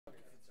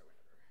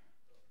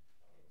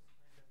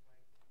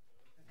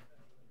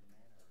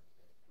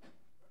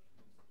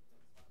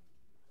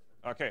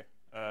Okay,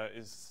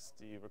 is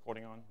the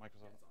recording on? Mic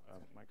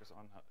is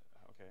on.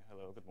 Okay,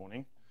 hello, good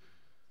morning.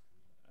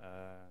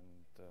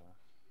 And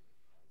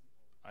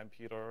I'm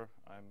Peter,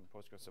 I'm a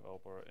Postgres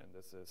developer, and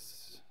this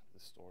is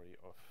the story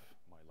of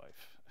my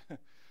life.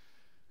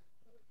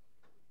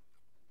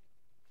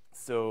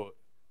 So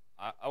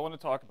I want to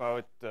talk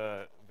about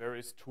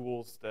various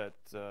tools that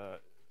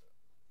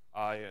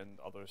I and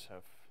others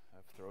have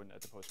thrown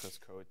at the Postgres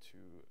code to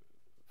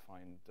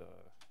find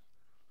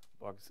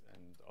bugs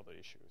and other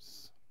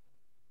issues.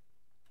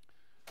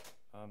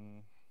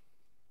 I'm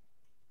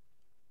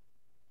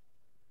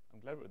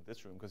glad we're in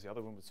this room because the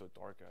other room was so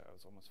dark I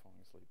was almost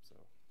falling asleep. So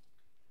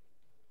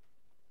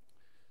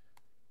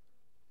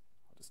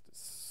how does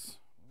this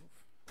move?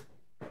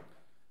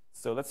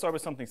 So let's start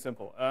with something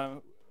simple.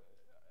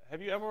 Have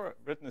you ever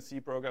written a C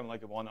program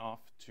like a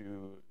one-off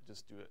to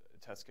just do a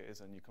test case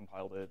and you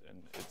compiled it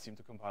and it seemed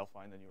to compile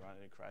fine, then you ran it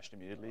and it crashed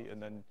immediately,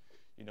 and then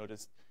you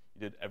noticed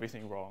you did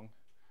everything wrong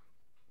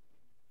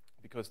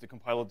because the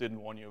compiler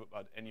didn't warn you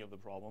about any of the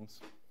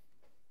problems?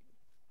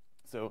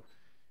 So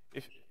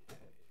if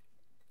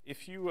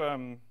you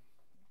have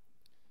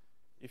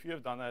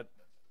done that,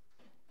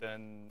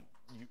 then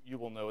you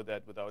will know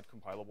that without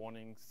compiler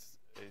warnings,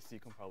 a C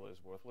compiler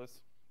is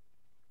worthless.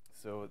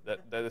 So that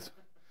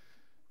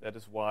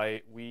is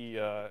why we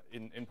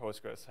in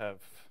Postgres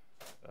have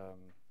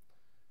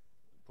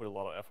put a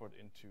lot of effort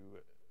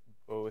into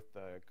both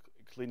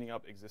cleaning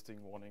up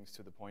existing warnings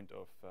to the point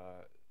of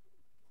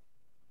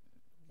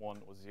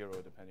 1 or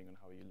 0, depending on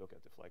how you look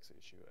at the flags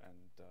issue,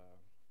 and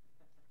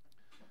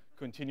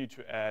continue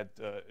to add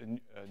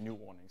new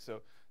warnings.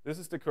 So this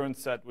is the current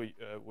set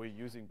we're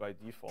using by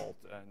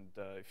default, and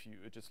if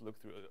you just look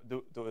through,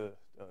 the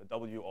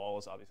W all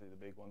is obviously the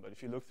big one, but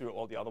if you look through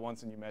all the other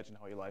ones and you imagine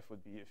how your life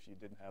would be if you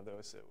didn't have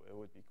those, it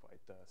would be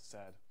quite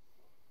sad.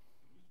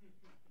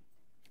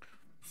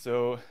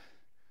 So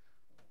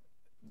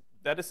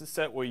that is the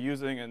set we're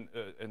using, and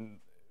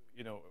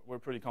you know, we're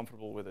pretty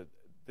comfortable with it.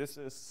 This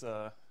is,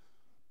 are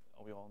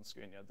we all on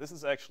screen? Yeah, this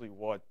is actually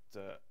what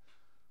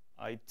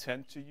I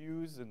tend to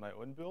use in my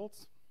own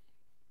builds.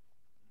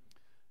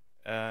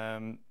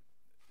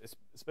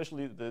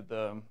 Especially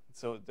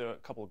so there are a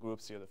couple of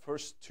groups here. The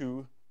first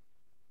two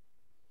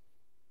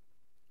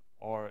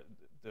are,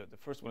 the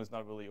first one is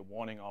not really a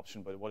warning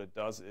option, but what it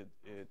does,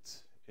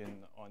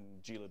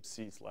 on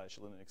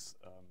glibc/Linux,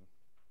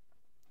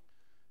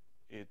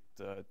 it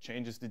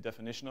changes the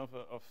definition of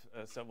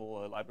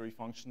several library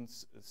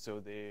functions, so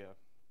they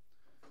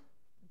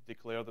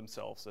declare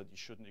themselves that you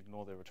shouldn't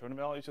ignore their return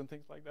values and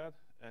things like that,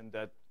 and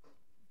that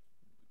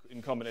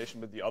in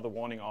combination with the other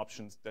warning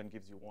options then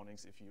gives you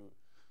warnings if you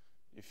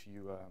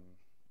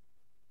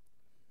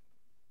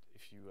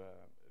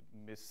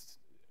miss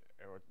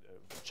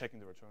checking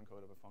the return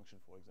code of a function,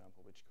 for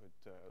example, which could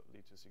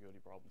lead to security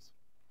problems.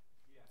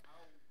 Yeah, how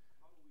do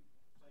we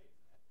play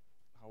that?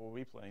 How are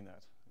we playing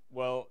that?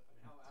 Well,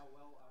 I mean,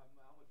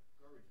 how much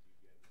garbage do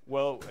you get?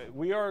 Well,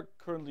 we are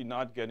currently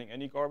not getting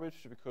any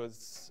garbage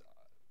because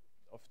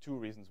of two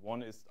reasons.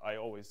 One is I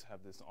always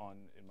have this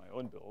on in my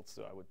own build,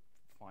 so I would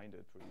find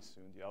it pretty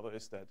soon. The other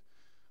is that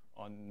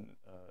on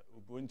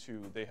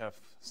Ubuntu, they have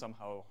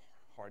somehow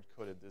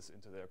hard-coded this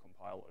into their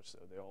compiler,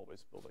 so they're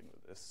always building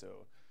with this.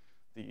 So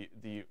the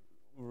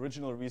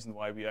original reason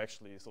why we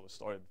actually sort of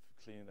started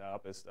cleaning that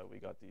up is that we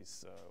got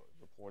these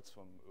reports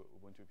from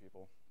Ubuntu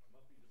people. It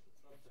must be just a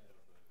subset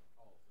of the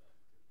call set.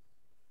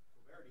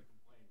 Coverity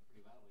complained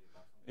pretty loudly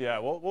about something.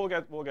 Yeah, we'll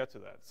get to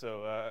that.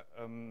 So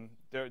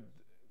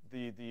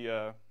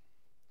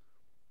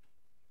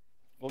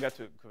we'll get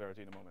to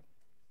Coverity in a moment.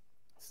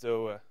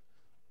 So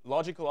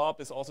logical op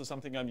is also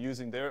something I'm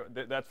using there.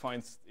 That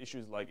finds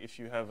issues like if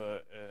you have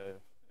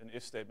an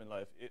if statement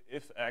like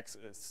if x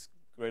is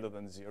greater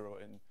than 0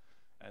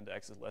 and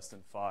x is less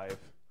than 5,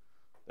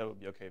 that would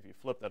be okay. If you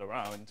flip that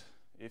around,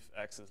 if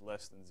x is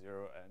less than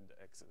 0 and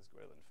x is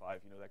greater than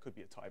 5, you know, that could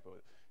be a typo.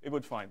 It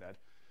would find that.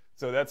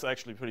 So that's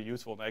actually pretty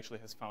useful, and actually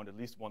has found at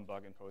least one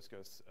bug in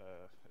Postgres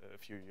a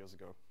few years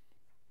ago.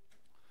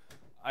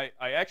 I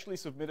actually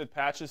submitted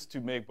patches to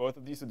make both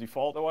of these a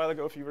default a while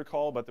ago, if you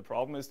recall, but the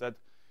problem is that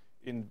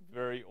in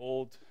very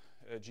old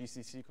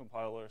GCC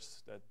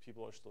compilers that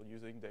people are still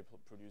using, they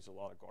produce a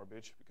lot of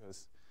garbage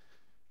because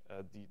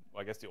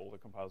I guess the older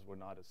compilers were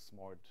not as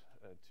smart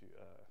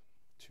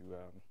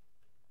to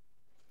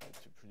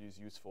produce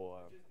useful.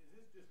 Is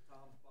this just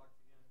Tom's box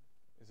again?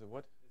 Is it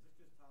what? Is this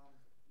just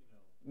Tom's,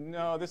 you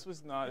know? No, this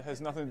was not. It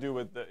has nothing to do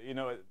with the, you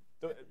know.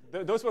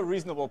 Those were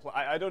reasonable.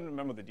 I don't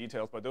remember the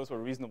details, but those were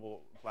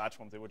reasonable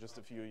platforms. They were just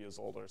a few years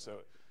older.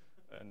 So,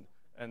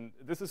 and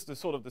this is the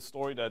sort of the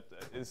story that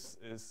is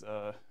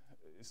the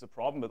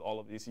problem with all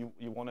of these.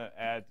 You want to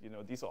add, you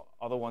know, these are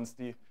other ones.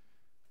 The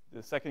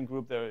second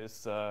group there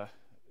is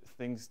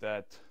things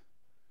that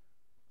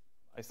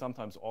I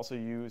sometimes also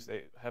use.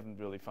 They haven't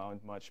really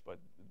found much, but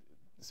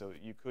so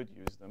you could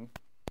use them.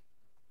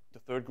 The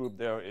third group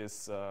there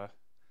is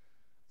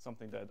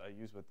something that I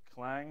use with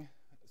Clang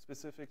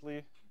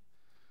specifically.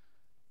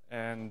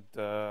 And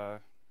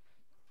the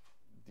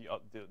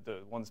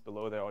ones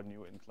below there are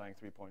new in Clang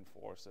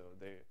 3.4, so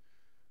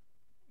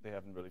they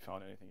haven't really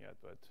found anything yet,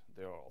 but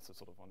they are also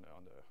sort of on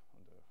the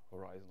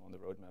horizon, on the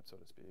roadmap, so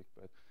to speak.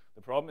 But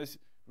the problem is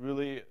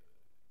really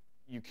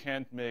you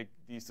can't make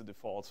these the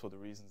defaults for the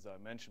reasons I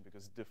mentioned,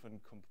 because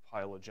different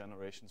compiler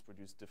generations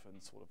produce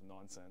different sort of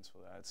nonsense for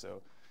that.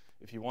 So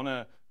if you want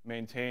to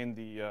maintain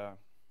the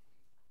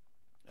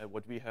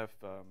what we have,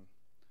 the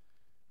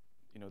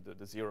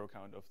zero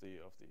count of the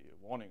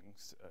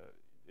warnings,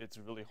 it's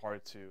really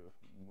hard to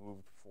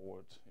move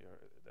forward here.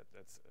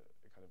 That's a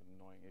kind of an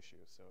annoying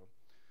issue. So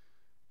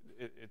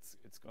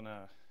it's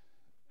gonna,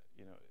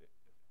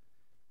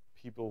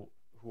 people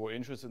who are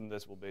interested in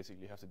this will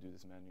basically have to do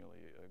this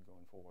manually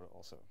going forward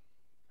also.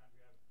 Can't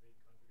we have the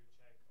configure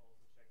check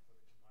also check for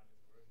the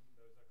compiler's version?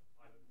 Those are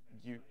compiler.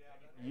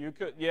 You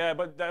could, yeah,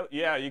 but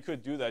you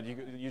could do that.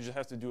 You just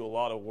have to do a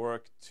lot of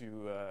work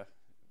to. I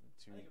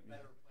think a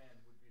better plan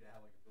would be to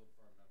have like a build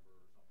farm member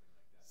or something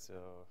like that.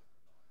 So,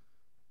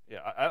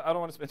 yeah, I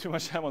don't want to spend too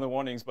much time on the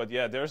warnings, but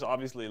yeah, there's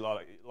obviously a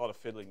lot of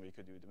fiddling we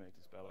could do to make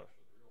this better. The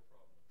real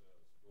problem with that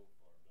is build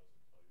farm doesn't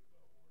tell you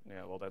about warnings.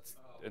 Yeah, well, that's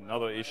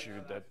another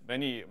issue that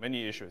many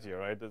issues here,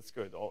 right? That's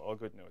good, all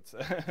good notes.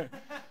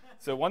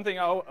 So one thing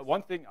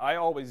I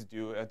always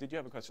do. Did you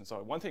have a question?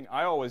 Sorry. One thing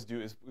I always do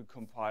is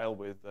compile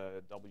with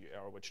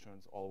WError, which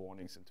turns all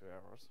warnings into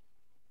errors.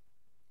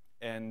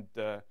 And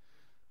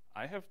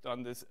I have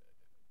done this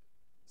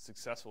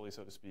successfully,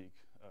 so to speak,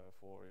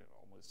 for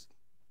almost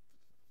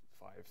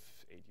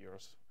 5-8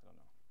 years. I don't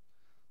know.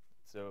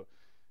 So,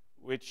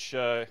 which.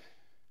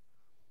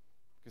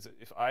 Because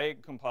if I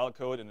compile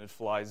code and it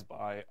flies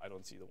by, I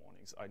don't see the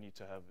warnings. I need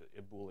to have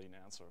a Boolean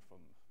answer from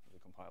the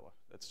compiler.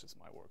 That's just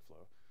my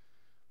workflow.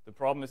 The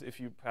problem is if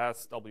you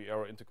pass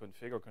WError into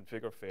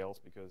configure fails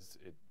because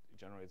it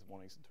generates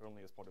warnings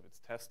internally as part of its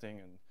testing.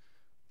 And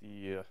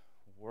the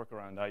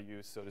workaround I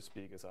use, so to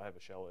speak, is I have a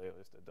shell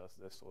alias that does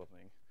this sort of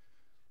thing.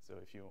 So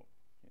if you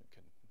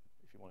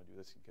want to do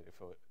this, you can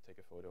take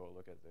a photo or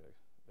look at the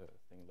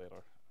thing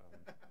later.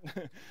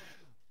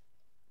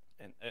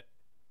 And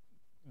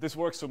this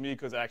works for me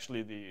because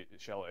actually the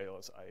shell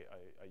alias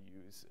I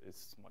use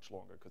is much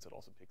longer because it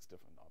also picks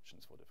different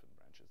options for different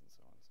branches and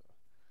so on. So,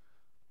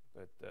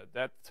 but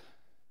that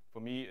for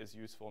me is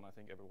useful, and I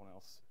think everyone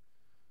else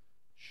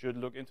should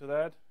look into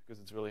that because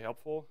it's really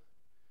helpful.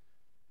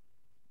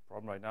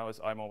 Problem right now is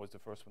I'm always the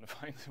first one to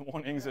find the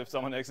warnings if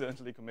someone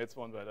accidentally commits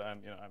one, but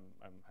I'm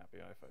happy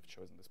if I've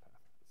chosen this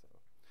path. So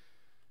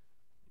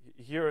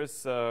here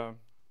is a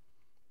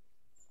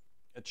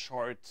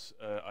chart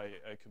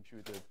I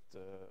computed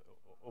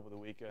over the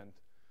weekend,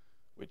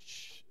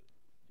 which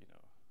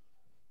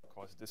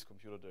caused this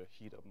computer to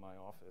heat up my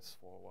office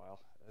for a while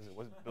as it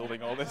was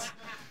building all this.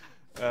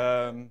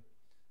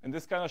 And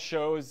this kind of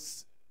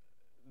shows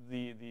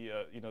the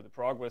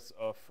progress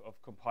of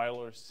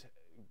compilers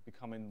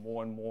becoming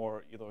more and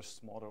more either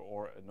smarter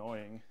or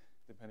annoying,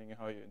 depending on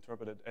how you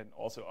interpret it, and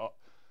also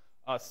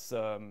us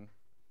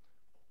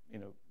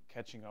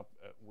catching up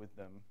with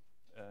them.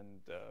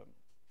 And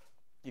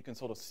you can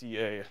sort of see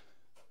a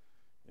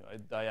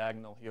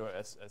diagonal here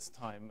as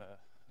time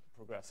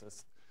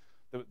progresses.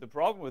 The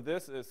problem with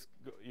this is,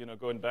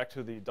 going back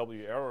to the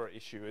WError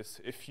issue,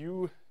 is if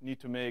you need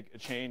to make a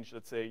change,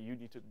 let's say you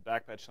need to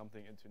backpatch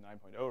something into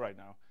 9.0 right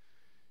now,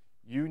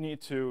 you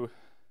need to,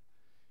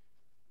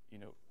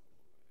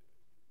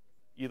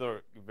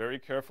 either very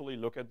carefully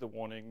look at the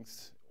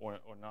warnings or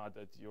not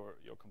that your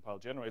compile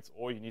generates,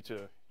 or you need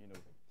to,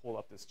 pull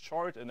up this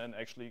chart and then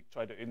actually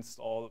try to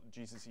install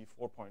GCC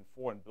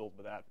 4.4 and build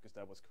with that because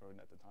that was current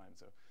at the time.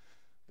 So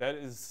that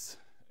is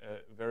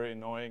very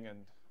annoying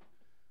and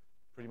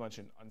pretty much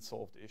an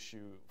unsolved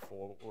issue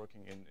for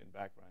working in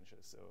back branches.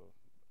 So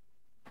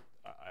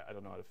I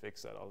don't know how to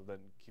fix that other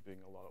than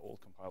keeping a lot of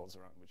old compilers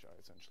around, which I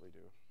essentially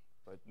do.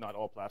 But not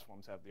all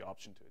platforms have the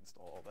option to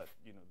install all that,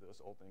 those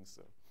old things.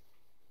 So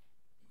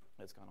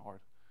it's kind of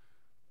hard.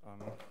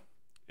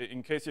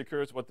 In case you're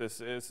curious what this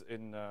is,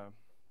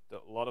 a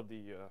lot of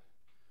the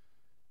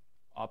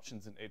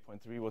options in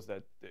 8.3 was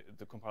that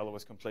the compiler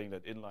was complaining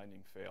that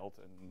inlining failed,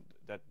 and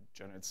that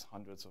generates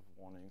hundreds of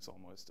warnings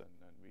almost, and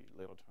we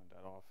later turned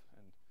that off.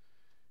 And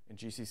in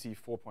GCC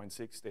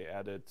 4.6, they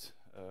added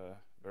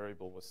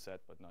variable was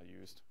set but not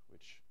used,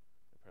 which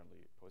apparently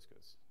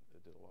Postgres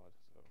did a lot.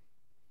 So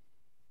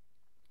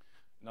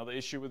another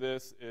issue with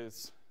this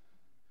is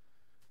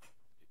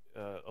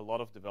a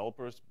lot of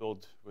developers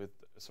build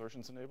with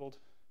assertions enabled.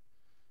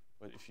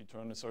 But if you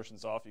turn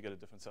assertions off, you get a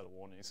different set of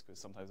warnings because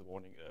sometimes the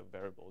warning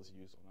variable is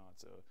used or not.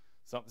 So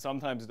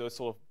sometimes those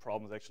sort of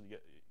problems actually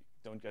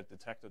don't get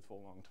detected for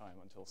a long time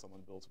until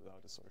someone builds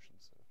without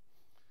assertions. So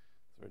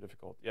it's very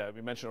difficult. Yeah, we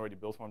mentioned already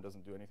build farm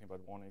doesn't do anything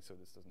about warnings, so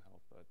this doesn't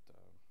help. But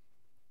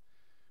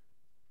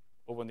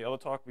over in the other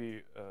talk,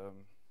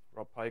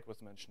 Rob Pike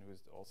was mentioned, who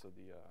is also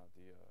the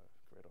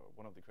creator,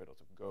 one of the creators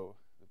of Go,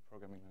 the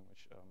programming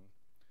language,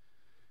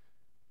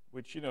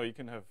 which you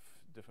can have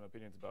different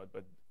opinions about,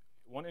 but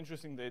one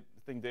interesting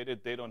thing they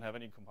did, they don't have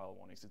any compile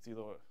warnings. It's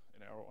either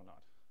an error or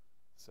not.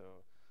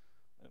 So,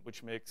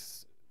 which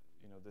makes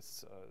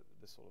this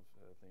sort of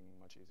thing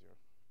much easier,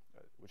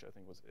 which I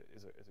think is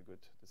a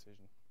good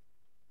decision.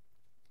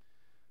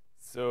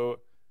 So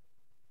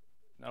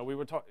now we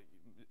were talking.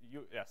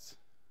 Yes.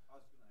 I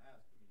was going to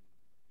ask, I mean,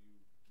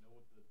 do you know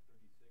what the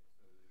 36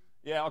 are?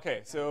 Yeah.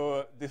 Okay.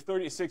 So the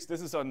 36.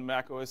 This is on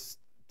Mac OS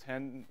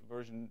 10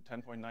 version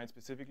 10.9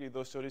 specifically.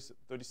 Those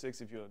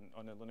 36. If you're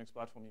on a Linux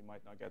platform, you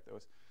might not get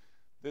those.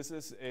 This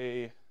is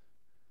a.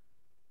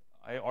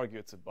 I argue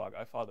it's a bug.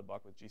 I filed a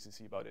bug with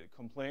GCC about it. It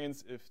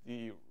complains if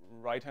the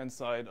right-hand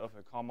side of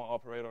a comma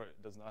operator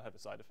does not have a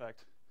side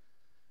effect.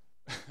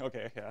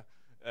 Okay, yeah.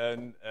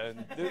 And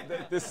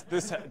this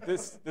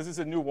is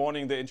a new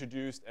warning they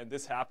introduced, and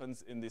this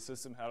happens in the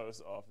system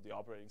headers of the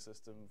operating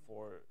system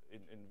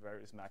in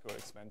various macro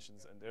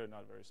expansions, and they're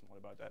not very smart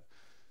about that.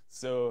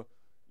 So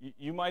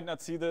you might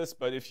not see this,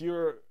 but if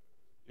you're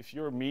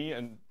me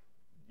and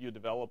you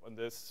develop on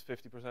this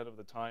 50% of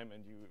the time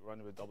and you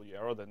run with W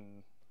error,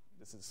 then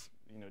this is,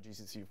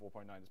 GCC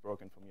 4.9 is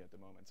broken for me at the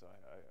moment, so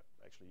I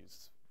actually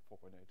use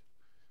 4.8.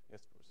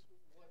 Yes, Bruce.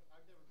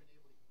 I've never been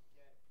able to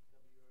get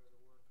W error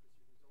to work because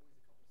there's always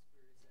a couple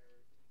spurious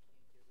errors that you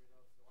can't get rid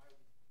of. So I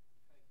would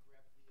kind of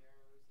grep the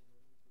errors and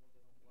remove the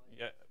ones I don't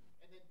like.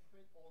 Yeah. And then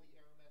print all the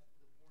error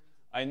messages, the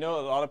warnings. I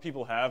know a lot of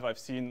people have. I've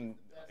seen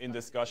in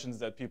discussions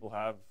that people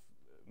have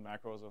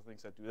macros or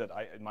things that do that.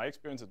 In my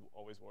experience, it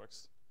always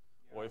works.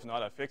 Or if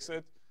not, I fix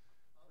it.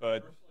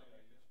 But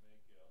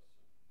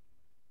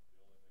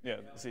yeah,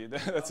 see,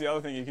 that's the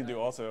other thing you can do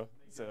also.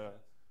 So,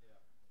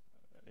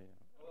 yeah.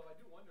 Although I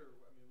do wonder,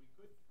 I mean, we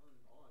could turn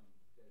on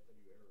that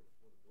W error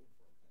for the build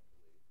form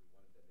technically if we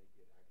wanted to make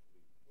it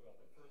actually. Well,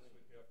 at first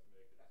we'd have to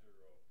make it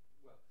 0.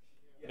 Well,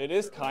 it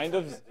is kind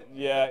of,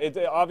 yeah.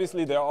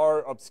 Obviously, there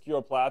are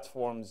obscure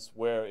platforms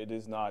where it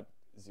is not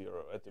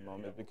 0 at the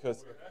moment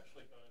because. What we've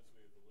actually done is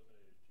we've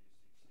eliminated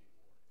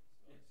GCC warnings,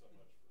 not so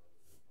much for other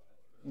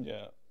compilers.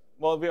 Yeah.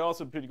 Well, we're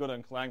also pretty good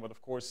on Clang, but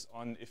of course,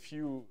 if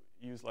you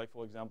use, like,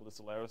 for example, the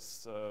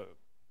Solaris,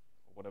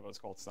 whatever it's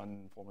called,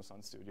 former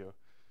Sun Studio,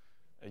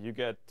 you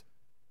get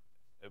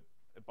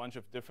a bunch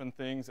of different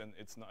things, and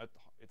it's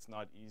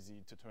not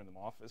easy to turn them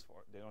off.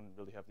 They don't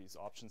really have these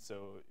options.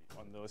 So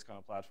on those kind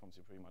of platforms,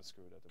 you're pretty much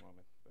screwed at the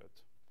moment. But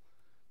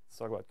let's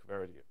talk about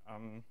Coverity.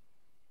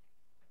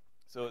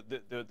 So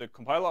the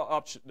compiler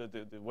option,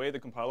 the way the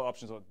compiler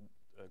options or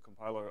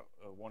compiler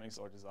warnings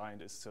are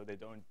designed is so they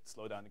don't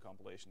slow down the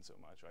compilation so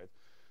much, right?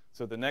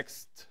 So the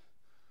next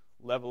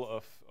level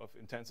of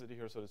intensity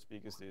here, so to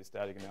speak, is the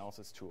static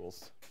analysis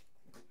tools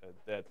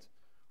that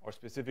are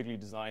specifically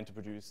designed to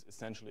produce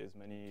essentially as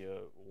many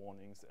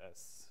warnings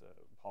as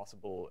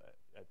possible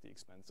at the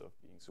expense of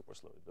being super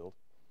slow to build.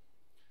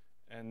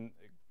 And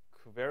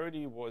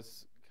Coverity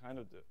was kind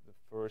of the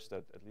first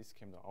that at least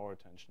came to our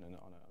attention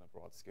on a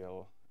broad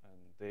scale.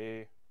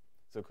 And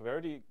so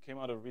Coverity came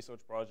out of a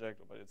research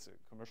project, but it's a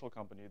commercial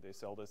company. They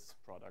sell this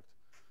product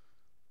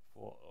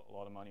for a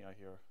lot of money, I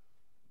hear,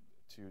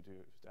 to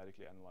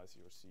statically analyze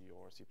your C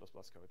or C++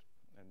 code,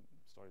 and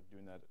started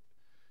doing that.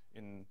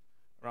 In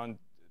around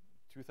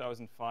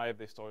 2005,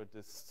 they started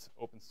this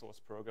open source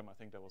program. I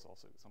think that was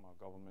also somehow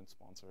government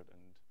sponsored,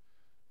 and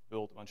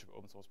built a bunch of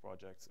open source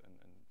projects and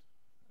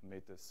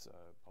made this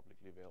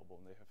publicly available.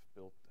 And they have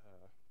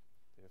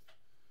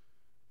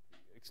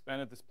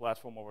expanded this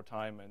platform over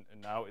time,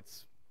 and now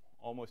it's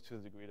almost to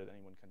the degree that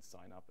anyone can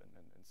sign up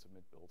and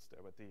submit builds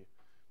there. But the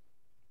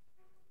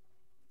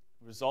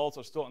results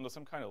are still under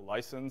some kind of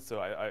license,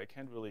 so I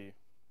can't really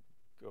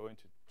go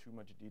into too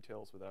much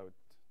details without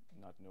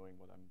not knowing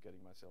what I'm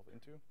getting myself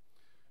into.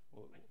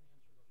 Well,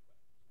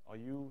 are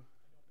you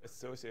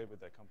associated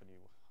with that company?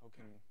 How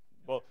can?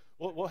 Well,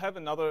 we'll have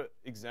another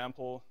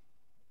example,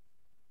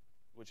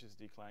 which is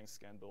the Clang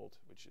scan build,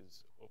 which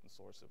is open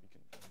source, so we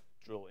can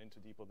drill into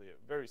deeper. They are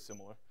very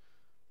similar.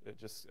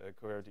 Just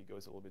Coverity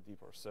goes a little bit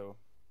deeper. So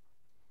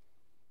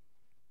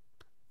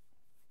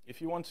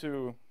if you want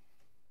to,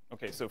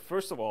 okay, so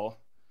first of all,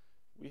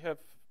 we have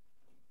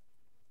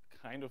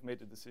kind of made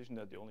the decision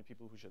that the only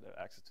people who should have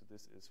access to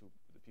this is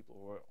the people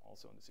who are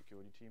also on the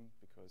security team,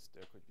 because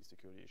there could be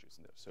security issues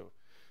in there. So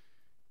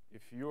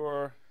if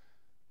you're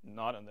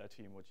not on that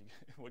team,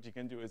 what you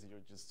can do is you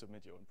just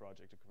submit your own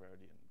project to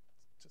Coverity and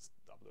just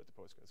upload the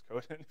Postgres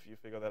code. And if you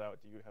figure that out,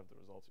 you have the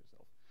results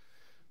yourself.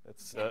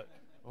 That's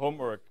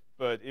homework.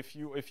 But if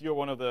you're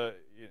one of the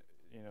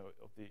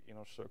of the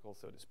inner circle,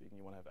 so to speak, and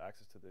you want to have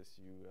access to this,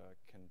 you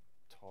can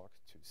talk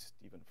to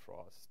Stephen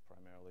Frost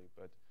primarily.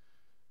 But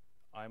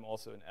I'm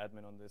also an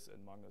admin on this,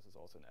 and Magnus is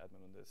also an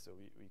admin on this, so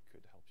we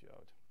could help you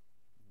out.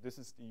 This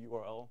is the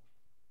URL.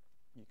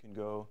 You can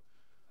go.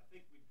 I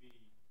think we'd be,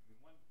 we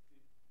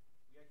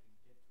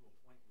actually get to a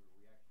point where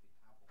we actually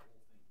have the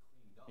whole thing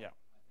cleaned up. Yeah.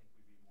 I think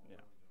we'd be more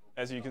willing to open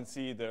As you it can up.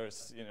 see,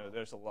 there's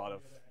a lot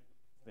of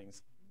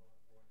things.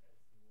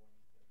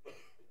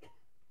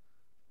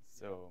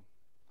 So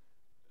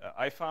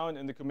I found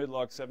in the commit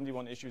log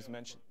 71 issues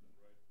mentioned.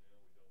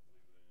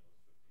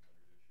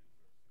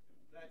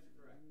 That's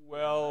correct.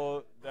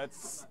 Well,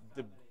 that's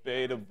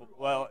debatable.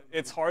 Well,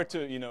 it's hard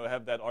to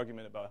have that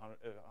argument about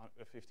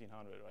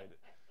 1,500, right?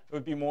 It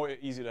would be more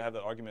easy to have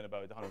that argument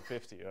about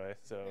 150, right?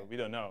 So we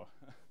don't know.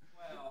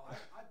 Well,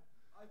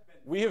 I'd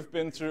we have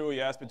been through,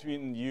 yes,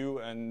 between you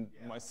and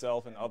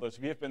myself and others,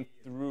 we have been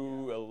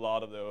through a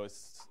lot of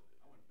those.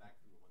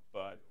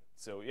 But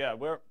so yeah,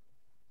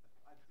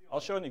 I'll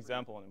show an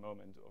example in a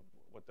moment of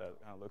what that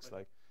kind of looks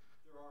like.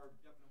 There are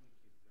definitely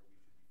cases that we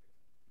should be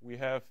fixing. We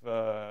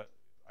have,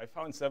 I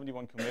found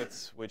 71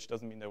 commits, which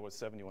doesn't mean there was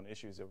 71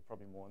 issues. There were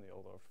probably more in the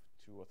order of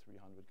 200 or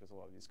 300 because a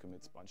lot of these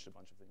commits bunched a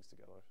bunch of things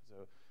together.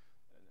 So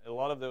a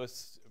lot of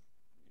those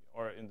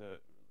are in the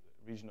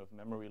region of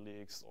memory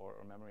leaks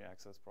or memory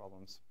access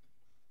problems.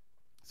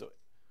 So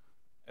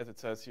as it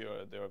says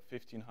here, there are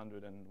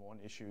 1,501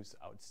 issues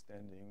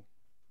outstanding.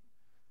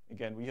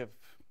 Again, we have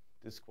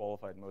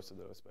disqualified most of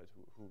those, but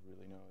who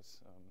really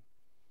knows?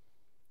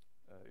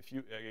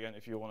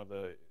 If you're one of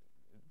the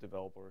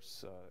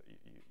developers,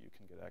 you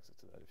can get access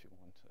to that if you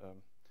want.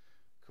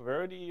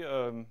 Coverity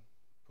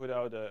put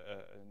out a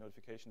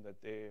notification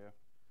that they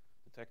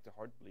detect a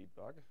heartbleed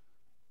bug,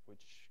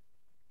 which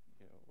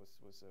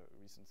was a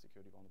recent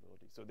security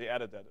vulnerability. So they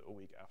added that a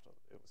week after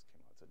it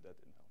came out, so that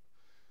didn't help.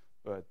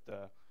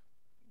 But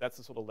that's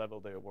the sort of level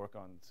they work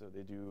on. So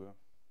they do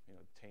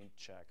taint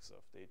checks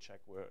of they check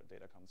where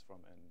data comes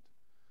from and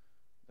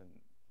then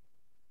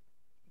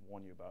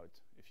warn you about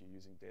if you're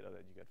using data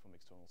that you get from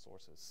external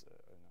sources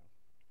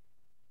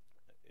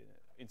in an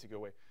insecure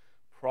way.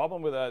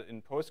 Problem with that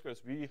in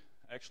Postgres, we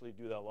actually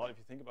do that a lot. If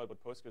you think about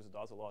what Postgres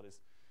does a lot is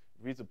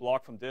it reads a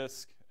block from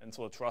disk and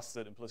sort of trusts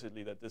it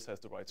implicitly that this has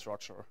the right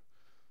structure.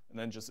 And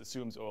then just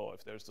assumes, oh,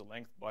 if there's the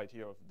length byte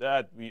here of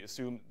that, we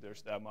assume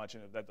there's that much,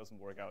 and if that doesn't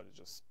work out, it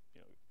just,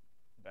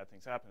 bad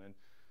things happen. And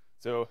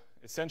so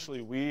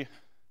essentially, we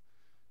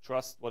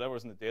trust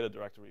whatever's in the data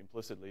directory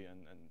implicitly,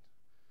 and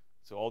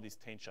so all these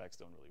taint checks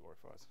don't really work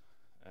for us.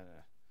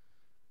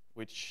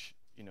 Which,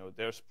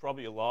 there's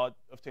probably a lot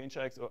of taint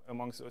checks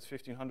amongst those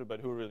 1,500,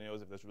 but who really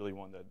knows if there's really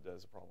one that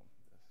has a problem?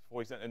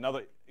 For example,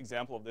 another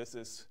example of this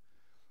is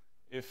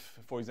if,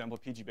 for example,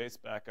 PG-base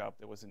backup,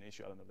 there was an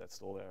issue, I don't know if that's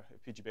still there.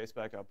 If PG-base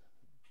backup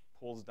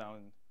pulls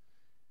down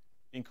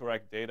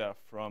incorrect data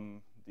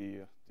from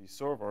the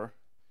server,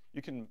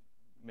 you can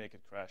make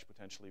it crash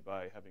potentially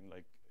by having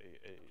like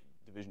a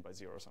division by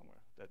 0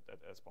 somewhere.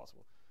 That's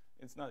possible.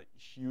 It's not a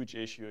huge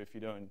issue if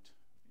you don't,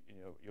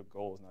 your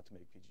goal is not to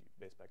make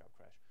PG-base backup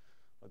crash.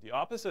 But the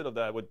opposite of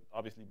that would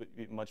obviously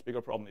be a much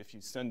bigger problem if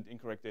you send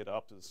incorrect data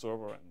up to the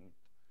server and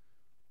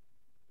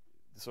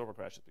the server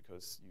crashes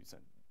because you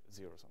sent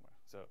 0 somewhere.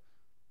 So,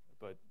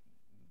 but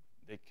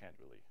they can't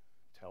really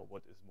tell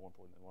what is more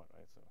important than what,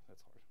 right? So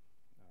that's hard.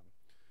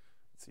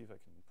 Let's see if I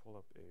can pull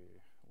up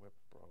a web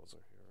browser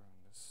here on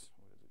this.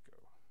 Where did it go?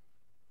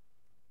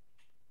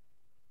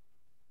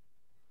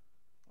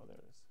 Oh, there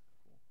it is.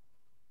 Cool.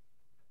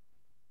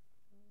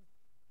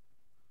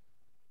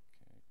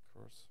 Okay,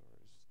 cursor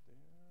is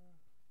there.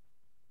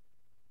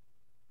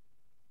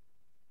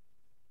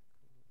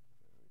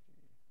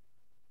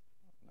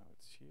 Now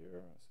it's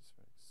here. This is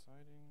very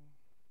exciting.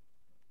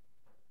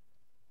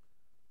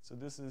 So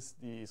this is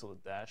the sort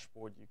of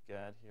dashboard you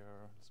get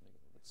here. Let's make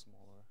it a little bit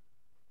smaller.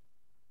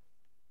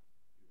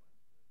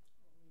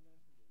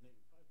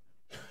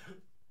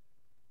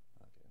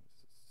 Okay,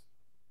 this is.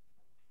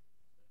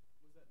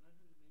 Was that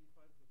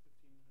 985 to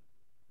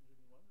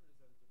 1,501, or is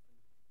that a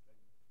different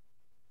segment?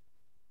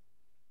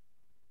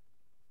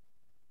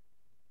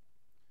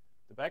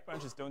 The back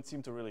branches don't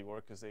seem to really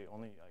work because I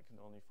can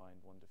only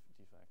find one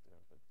defect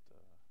there. But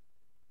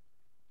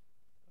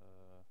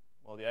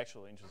well, the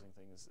actual interesting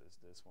thing is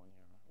this one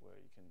here, where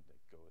you can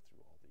go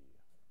through all the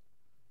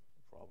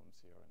problems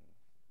here, and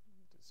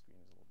the screen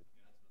is a little bit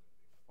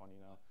funny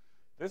now.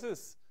 This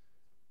is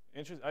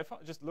interesting. I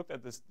just looked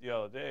at this the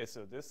other day.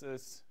 So this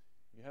is,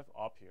 you have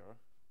op here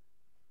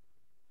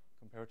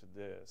compared to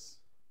this.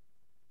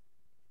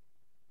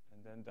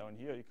 And then down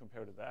here, you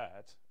compare to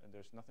that, and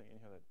there's nothing in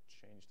here that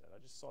changed that. I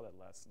just saw that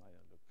last night,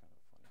 and it looked kind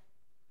of funny.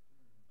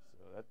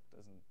 So that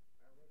doesn't.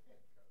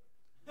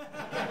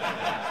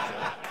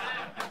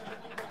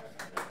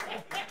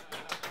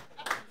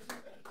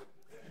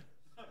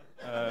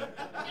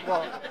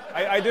 Well,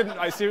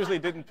 I seriously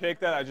didn't pick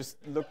that. I just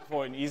looked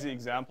for an easy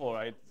example,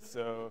 right?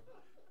 So,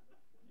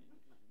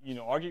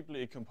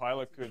 arguably a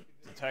compiler could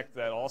detect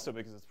that also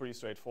because it's pretty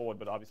straightforward,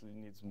 but obviously it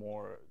needs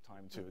more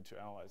time to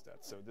analyze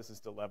that. So this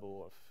is the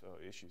level of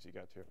issues you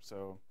get here.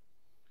 So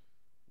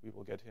we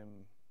will get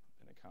him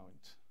an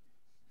account.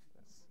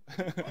 Yes.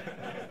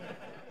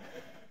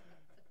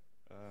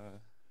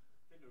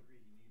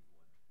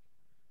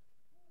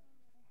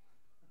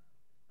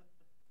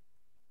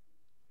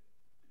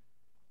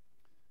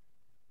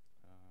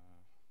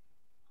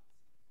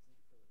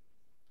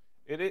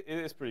 It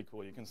is pretty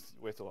cool. You can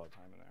waste a lot of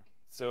time in there.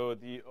 So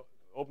the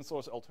open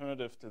source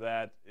alternative to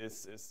that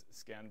is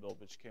ScanBuild,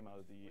 which came out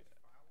of the.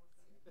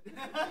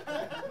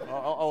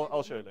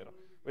 I'll show you later.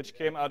 Which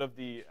came out of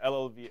the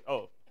LLV.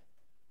 Oh,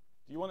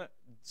 do you want to,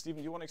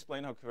 Stephen? Do you want to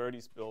explain how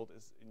Coverity's build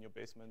is in your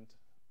basement,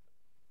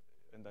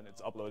 and then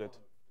it's uploaded?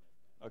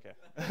 Okay.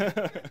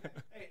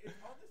 Hey, it's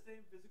on the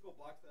same physical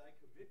box that I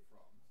commit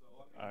from, so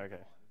I mean,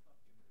 okay.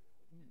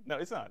 No,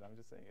 it's not. I'm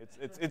just saying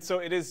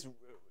it is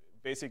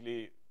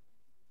basically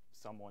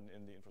someone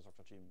in the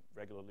infrastructure team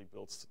regularly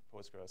builds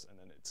Postgres, and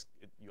then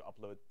you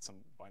upload some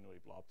binary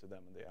blob to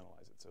them, and they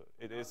analyze it. So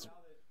it is. Now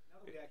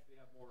that we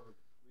actually have more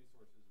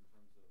resources in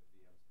terms of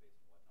VM space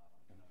and whatnot,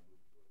 I'm going to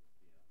move to a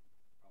VM,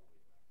 probably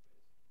a rack space.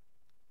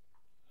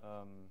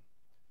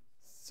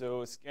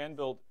 So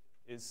ScanBuild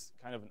is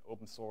kind of an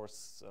open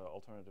source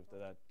alternative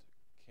to that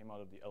came out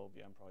of the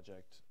LLVM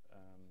project.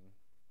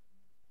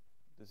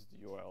 This is the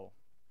URL.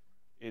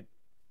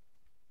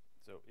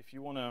 So if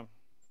you want to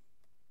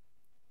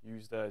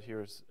use that,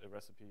 here's a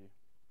recipe.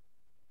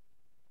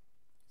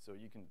 So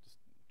you can just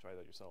try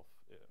that yourself.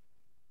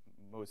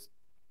 Most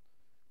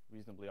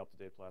reasonably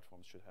up-to-date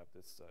platforms should have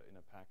this in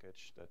a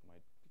package that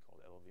might be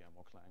called LLVM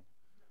or Clang.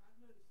 I've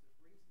noticed that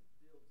recent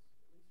builds,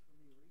 at least for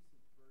me,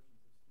 recent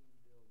versions of Steam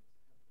builds have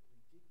a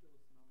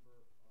ridiculous number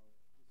of just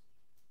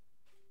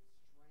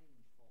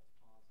strange false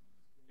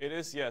positives. It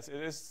is, yes, it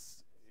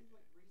is. It seems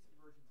like recent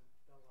versions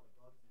have got a lot of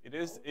bugs.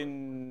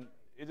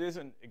 It is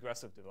an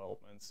aggressive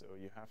development, so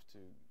you have to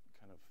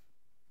kind of,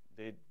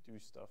 they do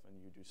stuff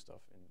and you do stuff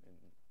in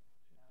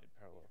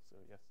parallel. So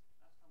yes.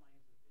 Last time I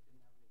used it, it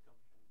didn't have any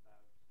gumption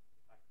about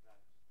the fact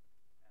that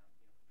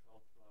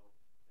control flow,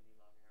 any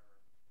log error,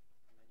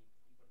 and then you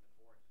put an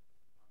abort on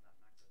that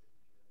macro that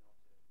didn't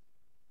do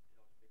enough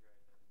to figure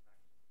out that in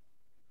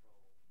fact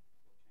control will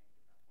change at that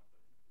point,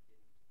 but it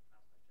didn't.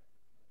 Last I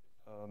checked.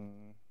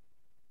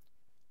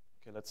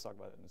 Okay, let's talk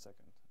about it in a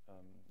second.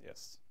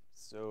 Yes.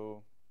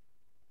 So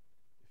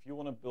if you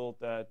want to build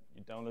that,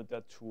 you download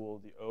that tool.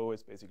 The O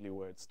is basically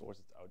where it stores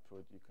its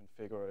output. You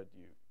configure it.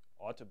 You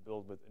ought to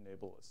build with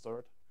enable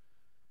assert.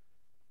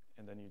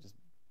 And then you just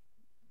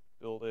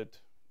build it.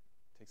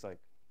 It takes like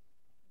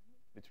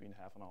between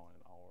half an hour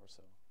and an hour or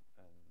so.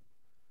 And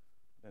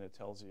then it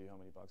tells you how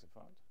many bugs it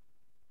found.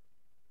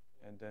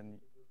 And then,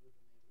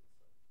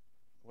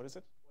 what is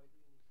it? Why do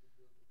you need to build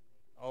with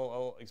enable?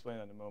 I'll explain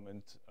that in a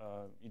moment.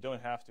 You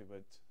don't have to,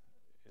 but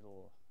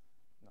it'll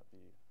not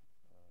be,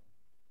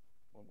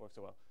 won't work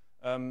so well.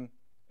 And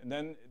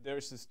then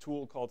there's this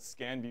tool called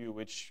ScanView,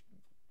 which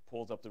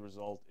pulls up the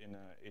result in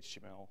a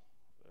HTML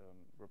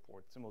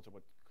report, similar to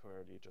what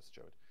Coverity just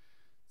showed.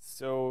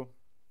 So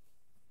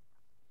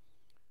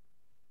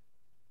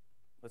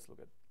let's look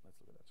at that.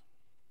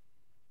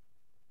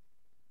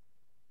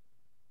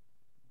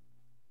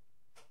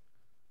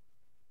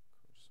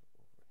 Cursor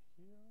over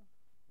here.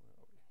 Where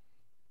are we? There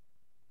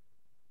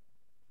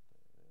it is.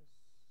 Let's pull up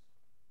this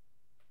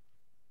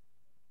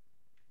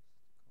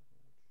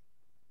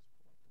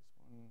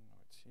one. Now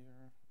it's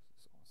here.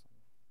 This is awesome.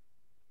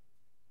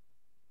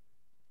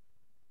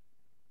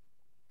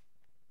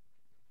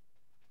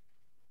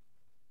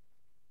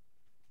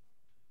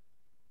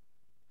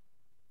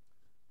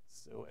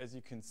 So as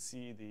you can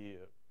see,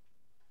 here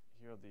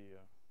are the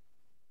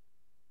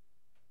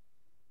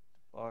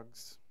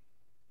bugs.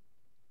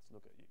 Let's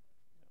look at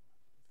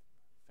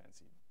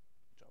fancy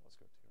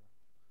JavaScript here.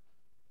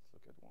 Let's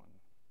look at one.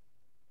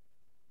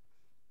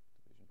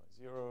 Division by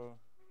 0.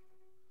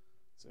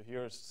 So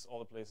here's all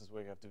the places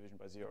where you have division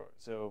by 0.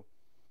 So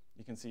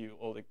you can see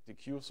all the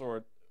queue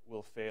sort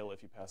will fail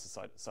if you pass the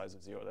size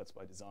of 0. That's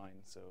by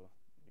design. So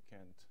you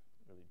can't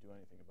really do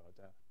anything about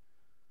that.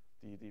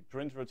 The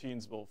print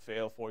routines will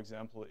fail, for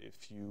example,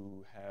 if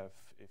you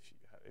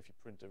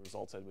print the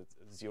result set with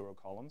 0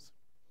 columns,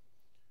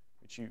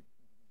 which you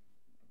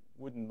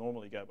wouldn't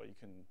normally get, but you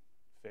can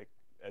fake.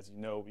 As you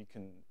know, we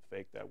can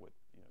fake that with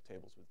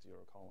tables with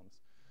 0 columns.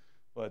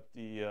 But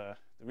the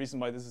reason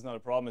why this is not a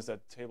problem is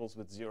that tables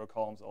with 0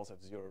 columns also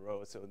have 0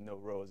 rows, so no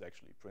row is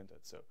actually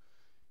printed. So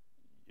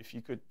if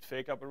you could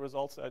fake up a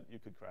result set, you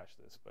could crash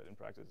this, but in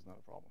practice it's not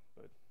a problem.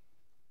 But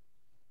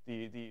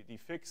the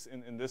fix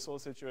in this whole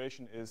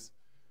situation is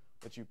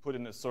that you put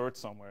an assert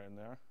somewhere in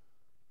there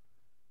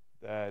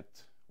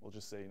that will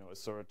just say,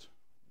 assert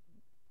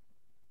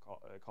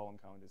column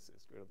count is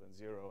greater than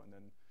 0, and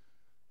then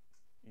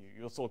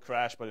you'll still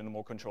crash, but in a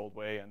more controlled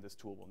way, and this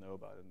tool will know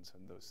about it,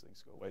 and those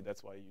things go away.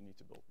 That's why you need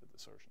to build with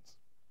assertions.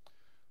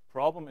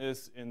 Problem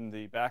is, in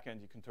the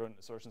backend, you can turn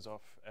assertions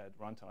off at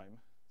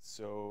runtime,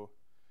 so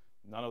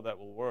none of that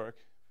will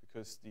work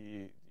because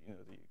the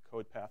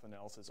code path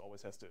analysis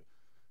always has to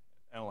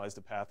analyze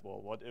the path. Well,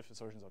 what if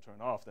assertions are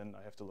turned off? Then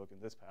I have to look in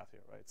this path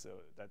here, right?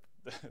 So that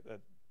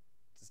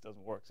just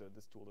doesn't work. So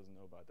this tool doesn't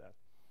know about that.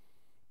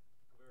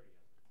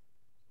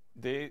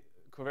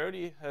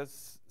 Coverity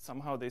has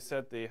somehow, they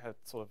said they had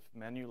sort of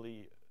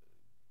manually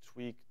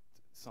tweaked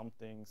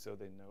something, so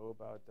they know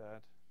about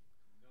that.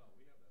 No,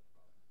 we have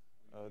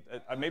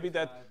that problem. Maybe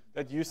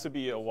that used to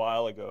be a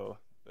while ago,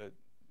 but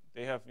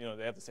they have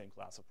the same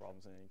class of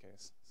problems in any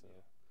case. So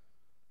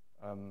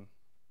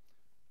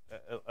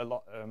a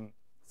lot.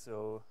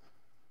 So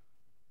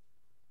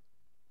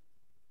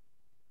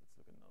let's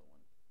look at another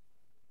one.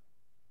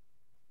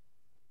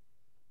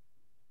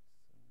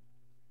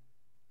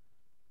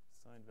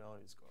 Signed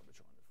value is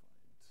garbage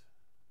undefined.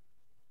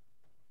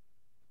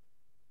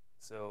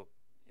 So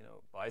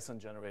Bison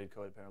generated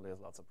code apparently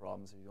has lots of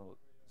problems. You don't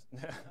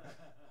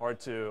hard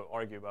to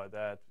argue about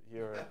that.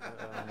 Here,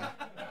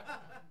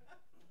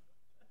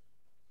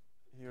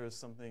 here is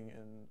something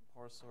in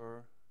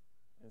parser.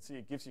 And see,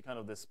 it gives you kind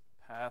of this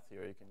path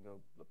here. You can go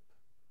blip,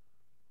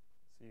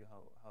 see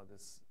how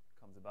this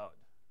comes about.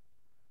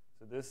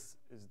 So this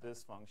is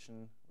this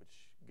function,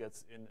 which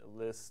gets in a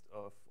list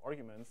of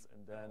arguments,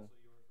 and then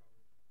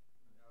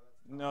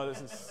no,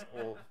 this is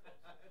old.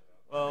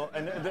 Well,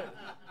 and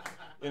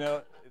you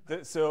know,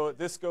 so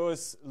this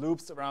goes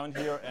loops around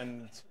here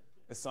and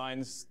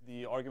assigns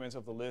the arguments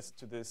of the list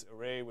to this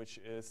array, which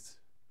has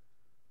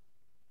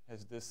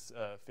this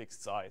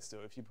fixed size. So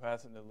if you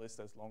pass in a list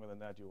that's longer than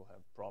that, you will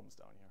have problems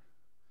down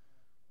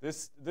here.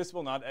 This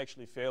will not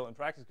actually fail in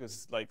practice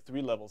because, like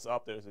 3 levels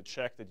up, there's a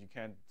check that you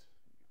can't,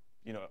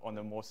 you know, on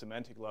a more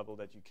semantic level,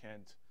 that you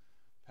can't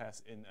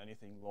pass in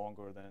anything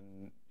longer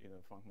than, you know,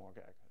 func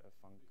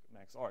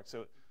max arg.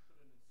 So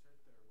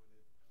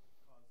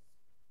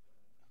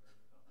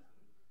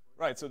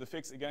right. So the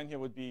fix again here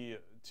would be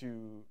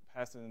to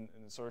pass in an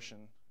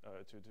insertion,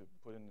 to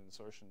put in an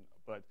insertion.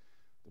 But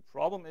the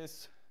problem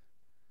is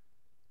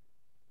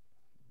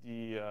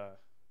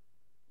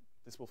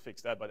this will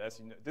fix that. But as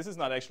you know, this is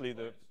not actually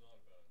the.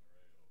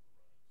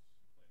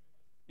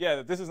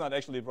 Yeah, this is not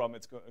actually the problem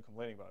it's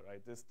complaining about,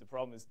 right? The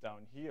problem is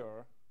down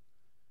here,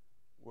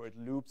 where it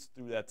loops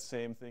through that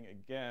same thing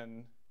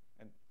again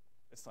and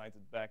assigns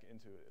it back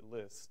into a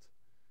list.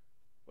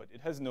 But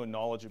it has no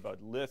knowledge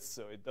about lists,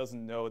 so it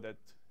doesn't know that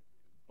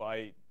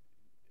by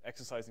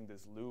exercising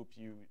this loop,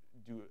 you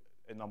do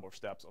a number of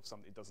steps of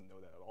something. It doesn't know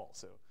that at all.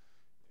 So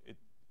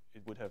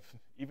it would have,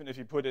 even if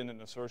you put in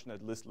an assertion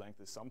that list length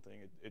is something,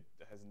 it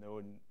has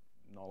no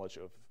knowledge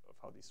of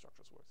how these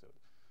structures work. So,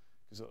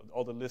 because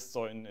all the lists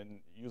are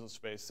in user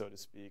space, so to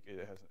speak,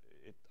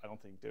 I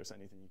don't think there's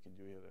anything you can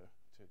do here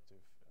to the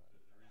reason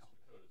the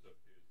code is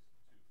updated to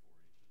 2 for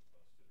each is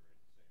must iterate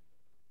the same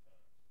number of times. So you can't figure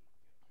that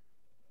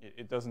out.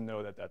 it doesn't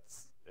know that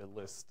that's a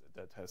list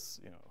that has,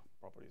 you know,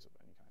 properties of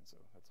any kind, so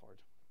that's hard.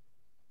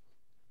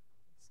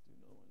 Let's do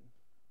another one.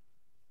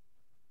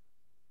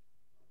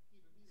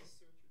 Peter, these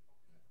asserts you're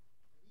talking about,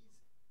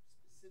 are these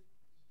specific to each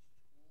tool,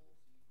 so you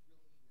really need an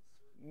assert?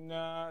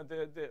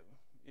 Nah,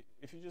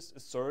 if you just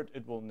assert,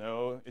 it will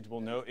know.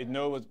 It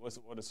knows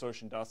what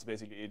assertion does.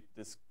 Basically,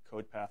 this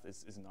code path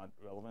is not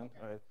relevant,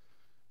 okay. Right?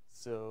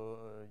 So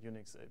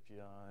Unix API,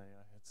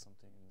 I had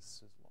something in the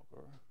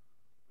syslogger.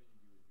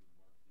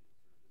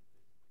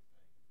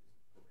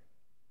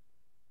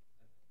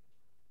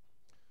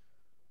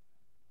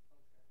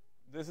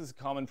 This is a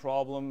common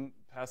problem,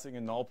 passing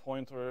a null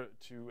pointer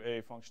to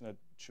a function that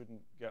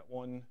shouldn't get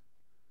one.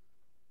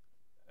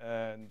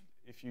 And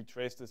if you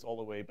trace this all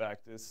the way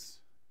back,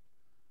 this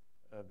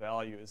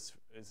value is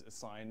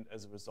assigned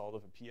as a result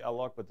of a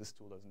plog, but this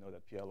tool doesn't know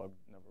that plog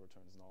never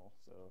returns null.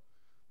 So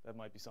that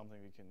might be something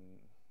we can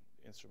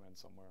instrument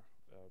somewhere,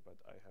 but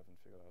I haven't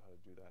figured out how to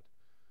do that.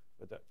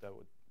 But that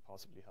would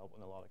possibly help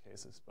in a lot of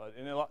cases. But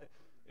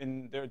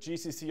their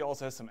GCC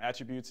also has some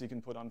attributes you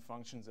can put on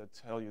functions that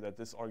tell you that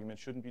this argument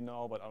shouldn't be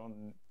null, but I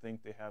don't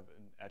think they have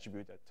an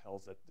attribute that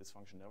tells that this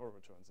function never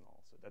returns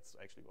null. So that's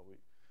actually what we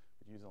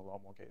would use in a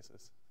lot more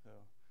cases. So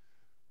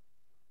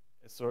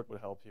assert would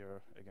help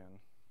here again.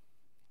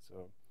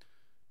 So,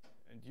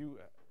 and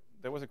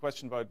there was a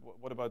question about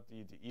what about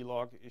the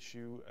elog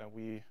issue, and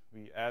we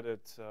added.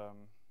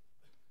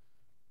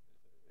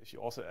 If you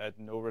also add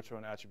no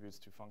return attributes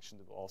to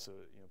functions, it will also,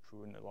 you know,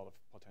 prune a lot of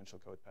potential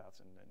code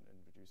paths and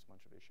reduce a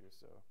bunch of issues.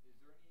 So. Is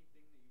there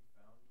anything that you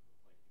found,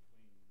 like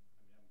between,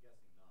 I mean, I'm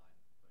guessing not,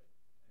 but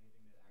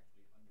anything that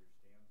actually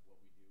understands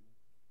what we do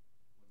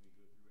when we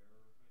go through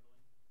error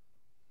handling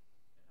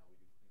and how we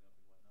do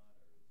cleanup and whatnot,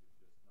 or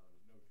is it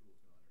just no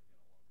tool's going to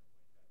understand a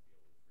long-term like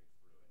that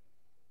to be able to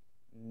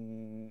trace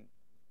through it?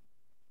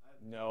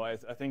 No, I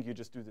think you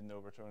just do the no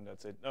return.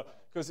 That's it. No,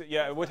 because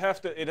yeah, it would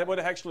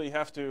actually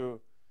have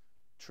to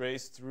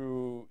trace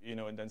through, you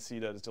know, and then see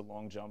that it's a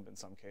long jump in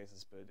some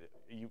cases. But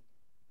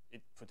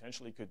it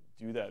potentially could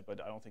do that,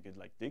 but I don't think it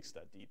like digs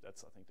that deep.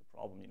 That's, I think, the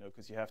problem, you know,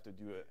 because you have to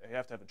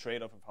have a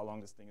trade-off of how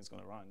long this thing is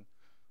going to run.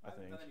 I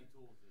think. I haven't found any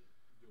tools that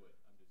do it.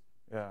 I'm just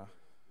yeah.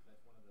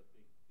 That's one of the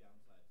big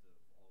downsides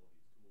of all of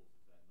these tools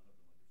is that none of them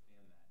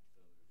understand that. So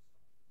there's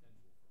potential for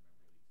memory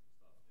leaks and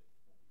stuff that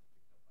won't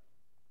be picked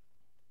up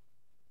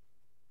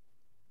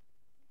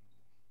by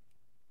them.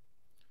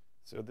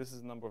 So this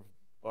is a number of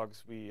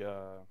bugs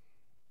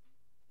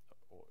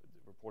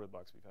reported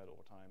bugs we've had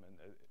over time,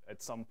 and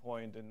at some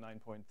point in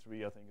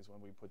 9.3, I think, is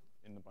when we put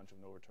in a bunch of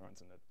no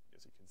returns, and that,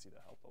 as you can see,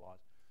 that helped a lot.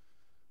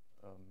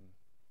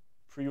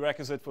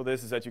 Prerequisite for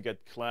this is that you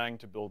get Clang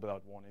to build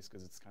without warnings,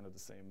 because it's kind of the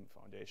same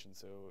foundation.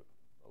 So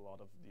a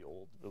lot of the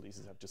old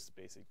releases have just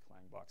basic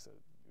Clang bugs that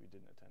we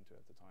didn't attend to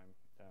at the time.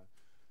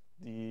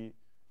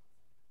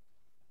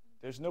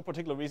 There's no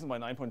particular reason why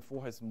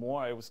 9.4 has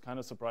more. I was kind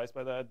of surprised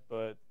by that,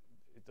 but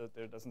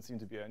there doesn't seem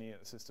to be any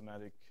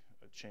systematic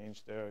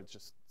change there. It's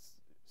just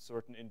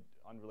certain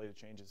unrelated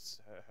changes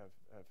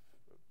have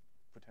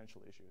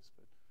potential issues,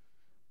 but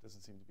it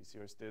doesn't seem to be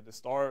serious. The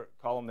star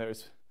column there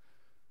is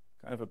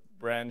kind of a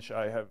branch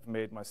I have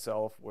made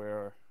myself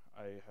where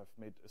I have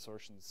made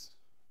assertions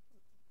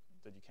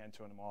that you can't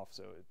turn them off,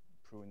 so it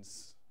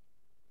prunes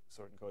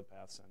certain code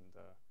paths and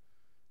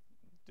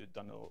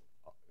done a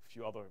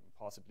few other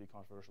possibly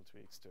controversial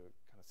tweaks to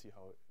kind of see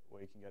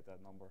where you can get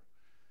that number.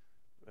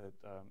 But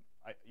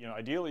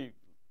ideally,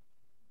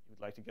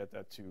 you'd like to get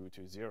that to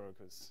 0,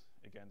 because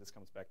again, this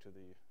comes back to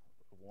the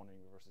warning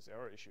versus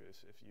error issue.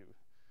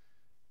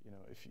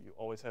 If you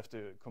always have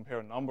to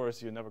compare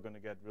numbers, you're never going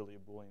to get really a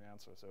Boolean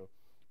answer. So,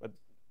 but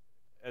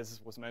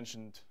as was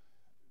mentioned,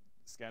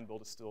 scan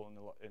build is still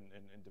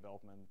in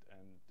development,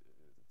 and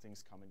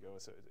things come and go,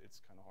 so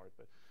it's kind of hard.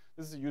 But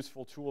this is a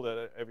useful tool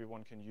that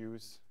everyone can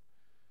use,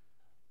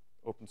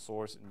 open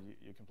source, and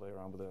you can play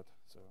around with it.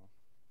 So,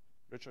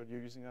 Richard,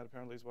 you're using that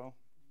apparently as well?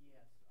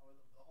 Yes, or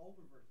the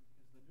older version,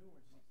 because the new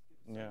ones just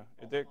give Yeah,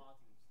 false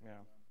positives.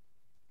 yeah.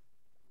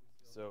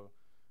 We So, still-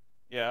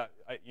 yeah,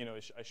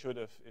 I should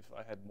have, if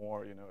I had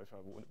more, if I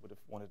would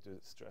have wanted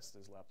to stress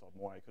this laptop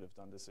more, I could have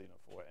done this,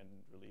 for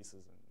N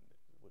releases, and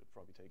it would have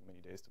probably taken many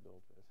days to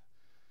build. But,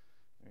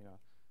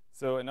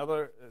 So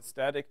another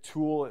static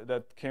tool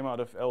that came out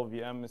of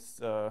LLVM is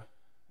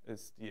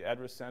the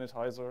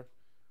AddressSanitizer,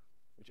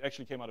 which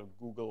actually came out of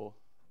Google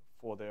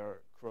for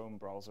their Chrome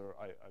browser,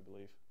 I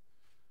believe.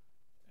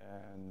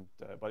 And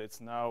but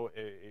it's now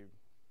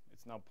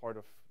it's now part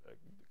of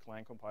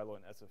Clang compiler,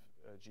 and as of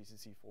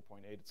GCC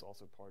 4.8, it's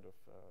also part of.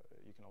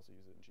 You can also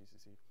use it in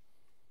GCC.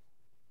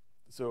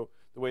 So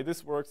the way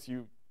this works,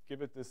 you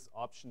give it this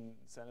option,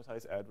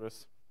 sanitize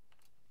address.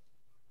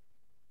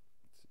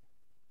 Let's see.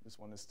 This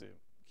one is the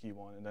key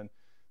one, and then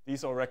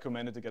these are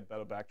recommended to get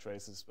better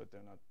backtraces, but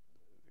they're not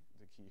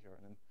the key here.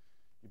 And then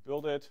you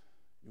build it,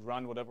 you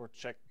run whatever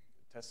check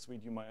test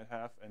suite you might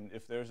have, and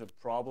if there's a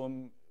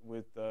problem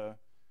with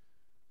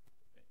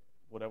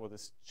whatever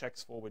this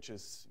checks for, which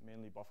is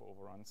mainly buffer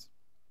overruns,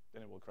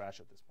 then it will crash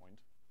at this point.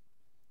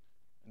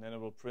 And then it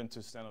will print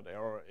to standard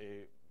error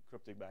a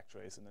cryptic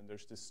backtrace, and then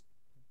there's this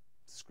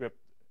script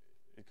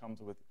it comes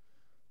with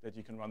that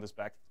you can run this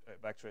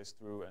backtrace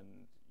through, and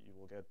you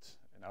will get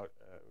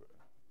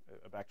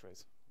a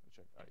backtrace, which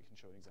I can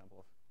show an example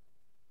of.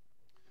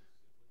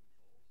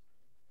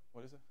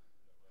 What is it?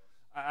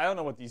 I don't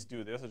know what these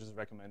do. These are just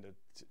recommended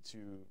to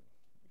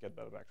get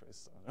better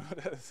backtraces. I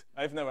don't know.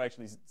 I've never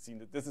actually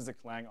seen it. This is a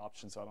Clang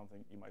option, so I don't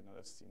think you might not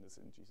have seen this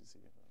in GCC.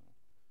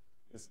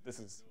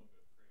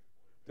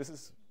 This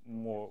is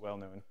more well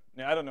known.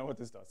 Yeah, I don't know what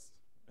this does.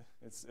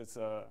 It's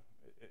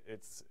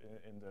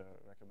in the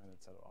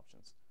recommended set of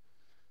options.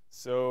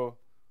 So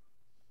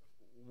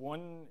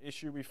one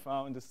issue we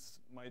found, this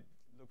might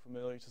look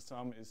familiar to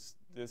some, is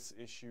this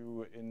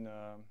issue in.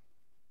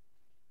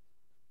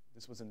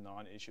 This was a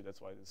non-issue,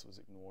 that's why this was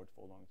ignored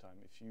for a long time.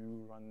 If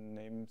you run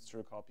name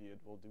strcpy, it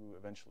will do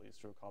eventually a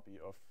strcpy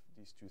of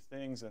these two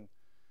things, and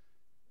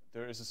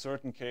there is a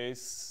certain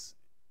case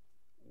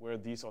where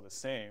these are the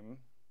same,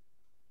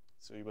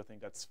 so you would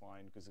think that's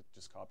fine because it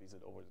just copies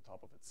it over the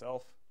top of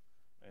itself,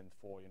 and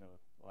for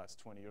the last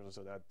 20 years or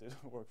so that did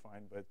work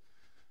fine,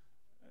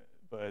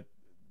 but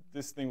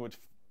this thing would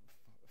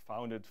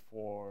found it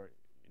for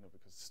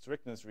because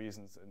strictness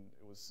reasons, and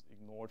it was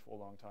ignored for a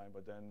long time,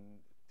 but then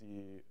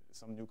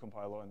some new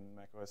compiler on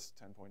macOS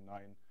 10.9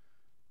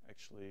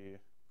 actually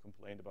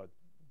complained about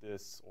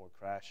this or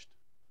crashed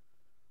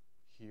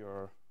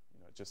here,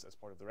 just as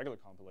part of the regular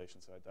compilation.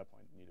 So at that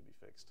point, it needed to be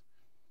fixed.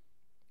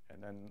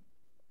 And then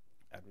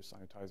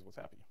AddressSanitizer was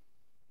happy.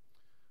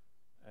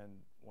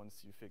 And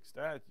once you fix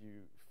that,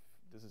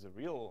 this is a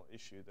real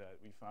issue that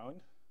we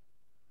found.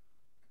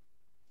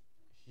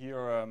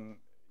 Here,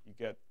 you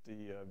get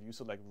the view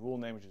select rule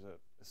name, which is a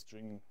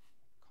string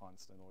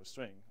constant or a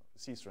string, a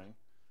C string.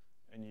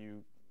 And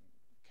you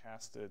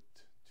cast it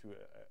to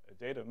a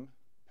datum,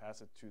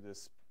 pass it to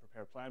this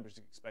prepare plan, which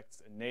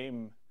expects a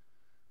name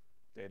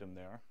datum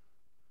there.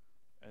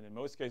 And in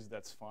most cases,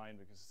 that's fine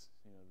because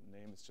the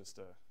name is just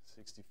a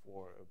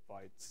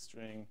 64-byte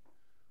string.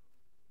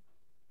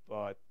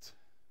 But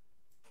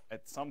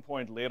at some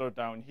point later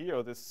down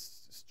here,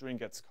 this string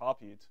gets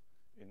copied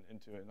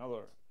into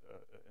another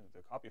into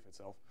a copy of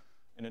itself,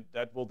 and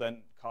that will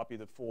then copy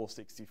the full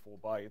 64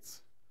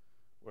 bytes,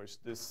 whereas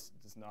this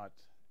is not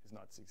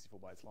 64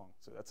 bytes long.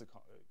 So that's a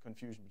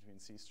confusion between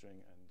C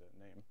string and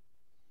name.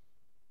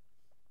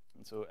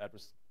 And so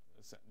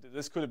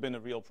this could have been a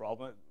real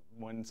problem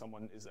when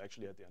someone is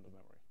actually at the end of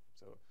memory.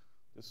 So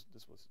this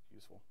was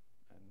useful,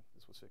 and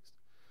this was fixed.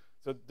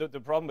 So the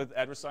problem with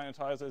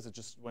AddressSanitizer is it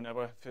just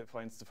whenever it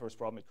finds the first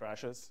problem, it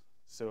crashes.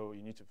 So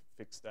you need to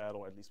fix that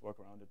or at least work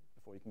around it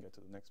before you can get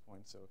to the next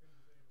point. So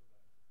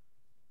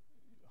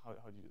how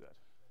do you do that?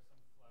 There's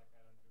some flag, I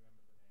don't remember the name.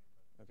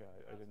 But Okay,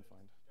 I didn't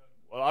find.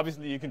 Well,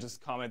 obviously you can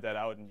just comment that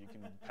out and you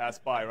can pass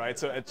by, right?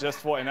 So it's just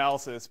for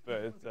analysis,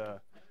 but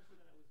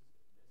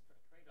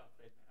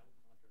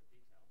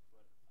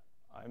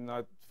I'm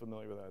not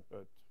familiar with that.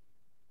 But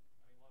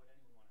why would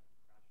anyone want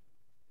to crash it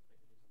if they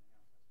could do something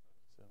else, I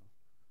suppose?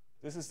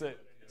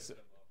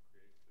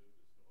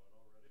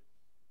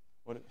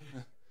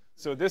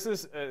 so this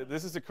is the. So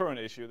this is the current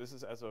issue. This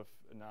is as of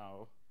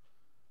now.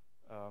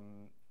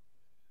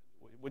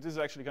 Which is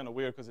actually kind of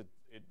weird because it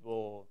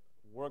will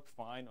work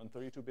fine on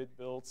 32-bit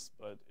builds,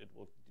 but it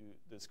will do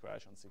this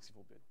crash on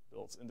 64-bit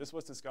builds. And this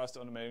was discussed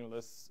on the mailing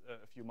list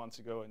a few months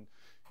ago, and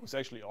it was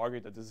actually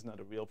argued that this is not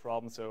a real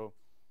problem. So,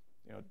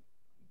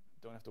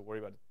 don't have to worry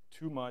about it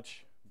too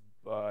much,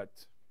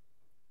 but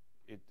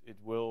it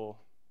will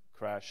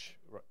crash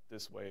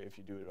this way if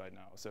you do it right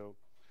now. So,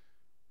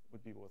 it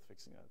would be worth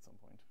fixing that at some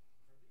point.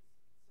 Are these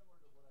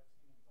similar to what I've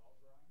seen in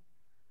Valgrind?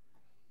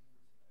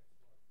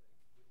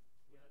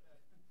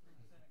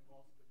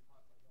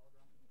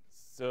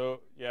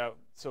 So yeah,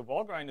 so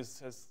Valgrind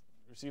has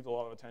received a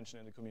lot of attention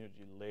in the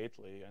community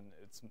lately, and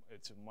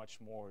it's a much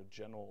more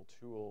general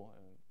tool.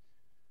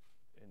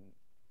 And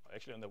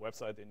actually on their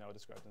website, they now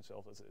describe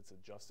themselves as it's a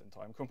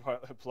just-in-time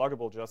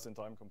pluggable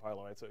just-in-time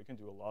compiler, right? So it can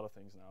do a lot of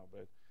things now,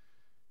 but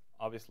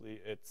obviously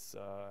it's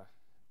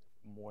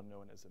more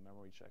known as a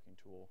memory checking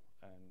tool.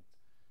 And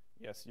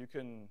yes, you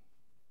can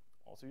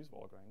also use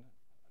Valgrind.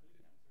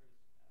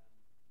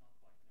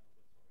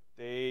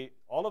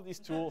 All of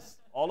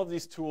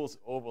these tools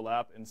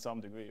overlap in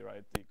some degree,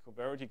 right? The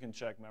Coverity can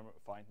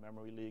find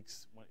memory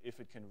leaks if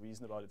it can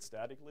reason about it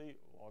statically.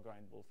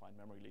 Valgrind will find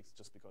memory leaks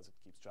just because it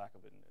keeps track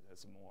of it, and it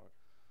has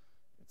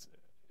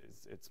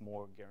it's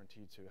more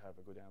guaranteed to have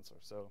a good answer.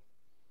 So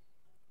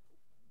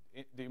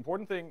the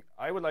important thing,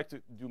 I would like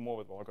to do more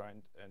with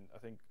Valgrind, and I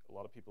think a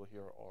lot of people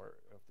here are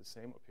of the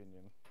same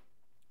opinion.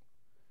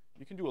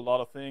 You can do a lot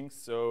of things.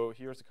 So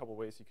here's a couple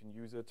ways you can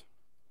use it.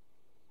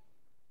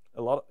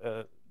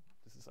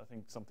 This is, I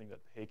think, something that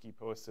Heikki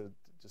posted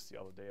just the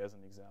other day as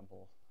an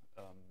example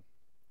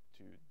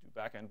to do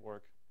backend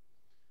work.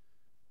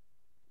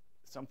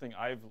 Something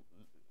I've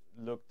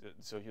looked at,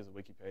 so here's a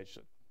wiki page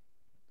that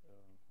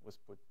was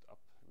put up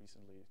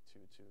recently to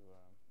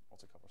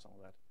also cover some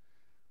of that.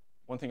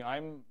 One thing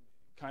I'm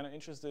kind of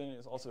interested in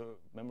is also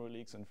memory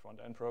leaks in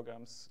front-end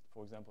programs.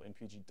 For example, in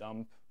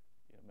pgdump,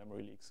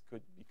 memory leaks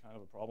could be kind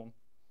of a problem,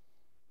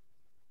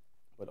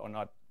 but are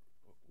not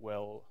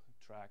well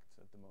tracked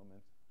at the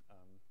moment.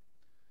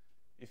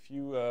 If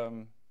you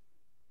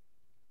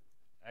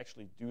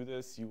actually do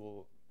this, you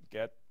will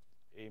get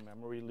a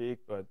memory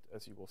leak, but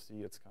as you will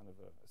see, it's kind of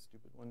a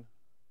stupid one.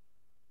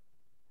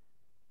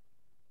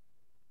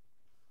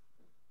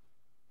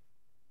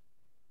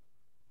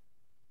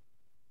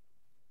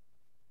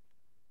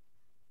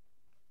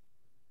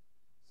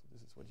 So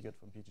this is what you get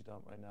from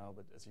pgdump right now,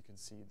 but as you can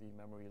see, the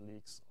memory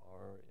leaks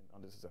are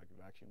on this exact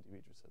vacuum.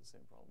 DB just has the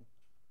same problem.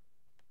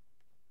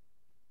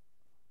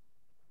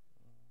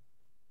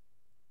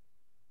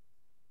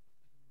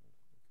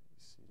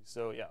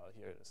 So yeah,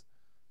 here it is.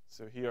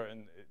 So here,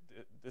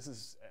 this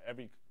is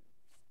every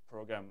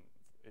program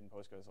in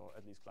Postgres, or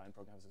at least client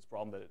program, has this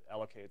problem that it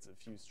allocates a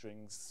few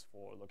strings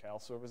for locale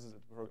services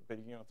at the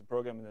beginning of the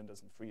program and then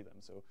doesn't free them.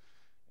 So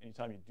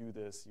anytime you do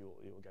this,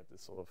 you'll get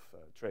this sort of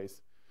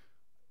trace.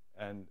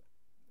 And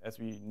as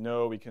we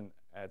know, we can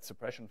add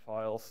suppression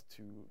files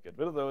to get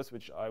rid of those,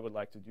 which I would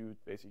like to do,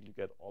 basically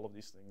get all of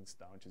these things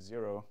down to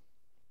 0,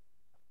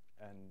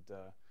 and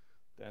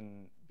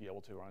then be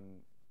able to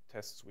run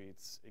test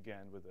suites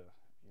again with a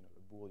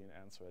Boolean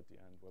answer at the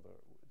end, whether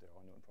there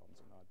are known problems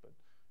or not. But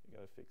you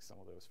got to fix some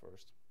of those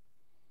first.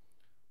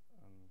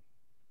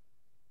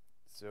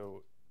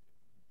 So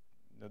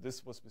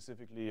this was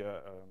specifically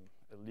a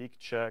leak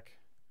check.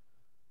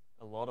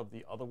 A lot of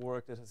the other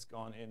work that has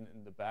gone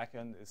in the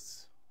backend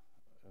is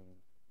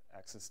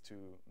access to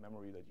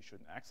memory that you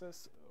shouldn't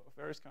access of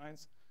various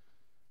kinds,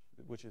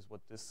 which is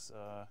what this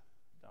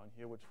down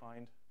here would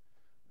find.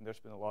 And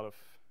there's been a lot of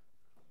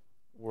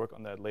work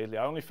on that lately.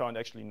 I only found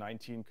actually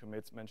 19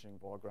 commits mentioning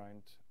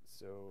Valgrind,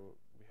 so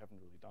we haven't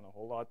really done a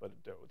whole lot, but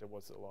there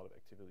was a lot of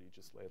activity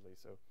just lately.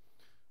 So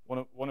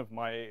one of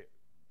my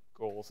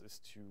goals is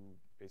to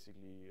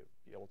basically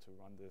be able to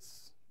run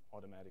this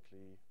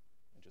automatically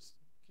and just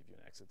give you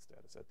an exit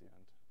status at the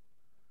end.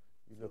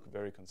 You look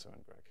very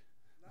concerned, Greg.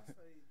 Last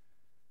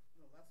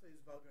I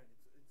used Valgrind,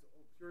 it's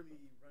all purely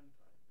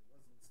runtime. It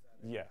wasn't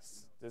static.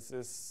 Yes, this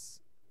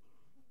is.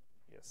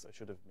 Yes, I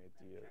should have made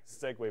the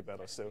segue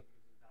better. So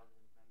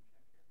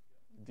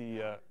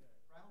the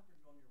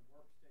Valgrind on your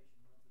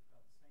workstation runs at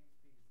about the same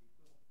speed as the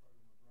equivalent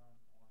program would run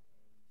on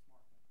a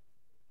smartphone.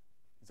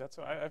 is that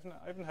so? I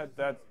haven't had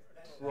that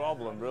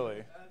problem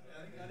really.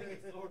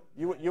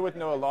 You would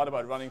know a lot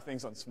about running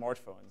things on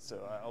smartphones,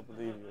 so I'll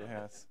believe you.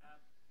 Yes. On that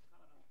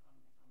particular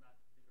point,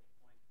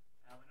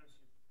 I noticed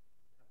you have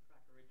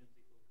track origins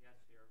equal yes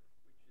here,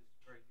 which is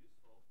very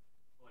useful,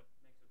 but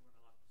makes it run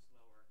a lot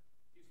slower.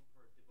 It's useful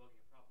for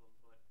debugging a problem,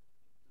 but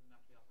doesn't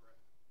actually offer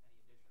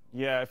any additional.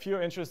 Yeah, if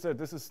you're interested,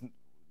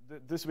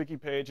 this wiki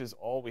page is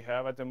all we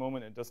have at the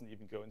moment. It doesn't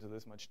even go into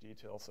this much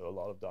detail, so a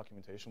lot of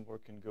documentation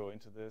work can go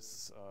into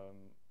this.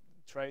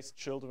 Trace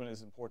children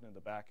is important in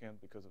the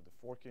backend because of the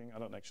forking. I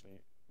don't actually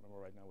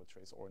remember right now what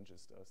trace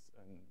oranges does,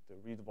 and the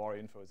read var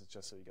info is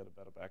just so you get a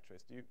better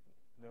backtrace. Do you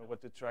know what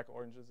the track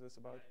oranges is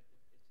about? It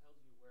tells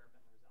you where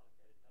memory is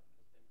allocated that has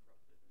been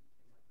corrupted and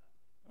things like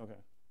that.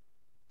 Okay.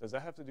 Does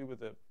that have to do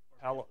with the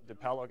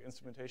Palog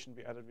instrumentation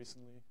we added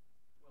recently?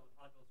 Well, the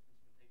Palog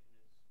instrumentation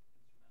is crucial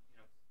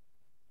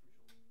to.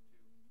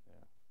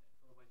 Yeah.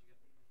 Otherwise, you get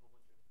a whole bunch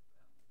of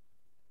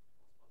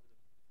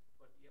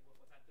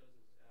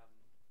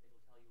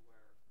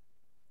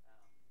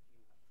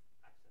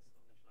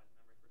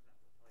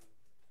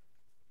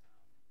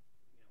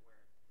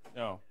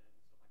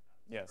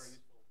Yes.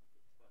 Very useful,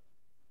 but it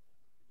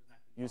doesn't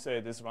actually. You say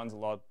this runs a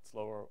lot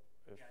slower.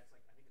 If Yeah, it's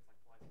like I think it's like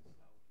twice as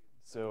slow.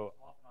 So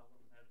often I'll run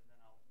without it, and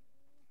then I'll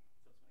just make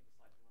a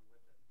slide to run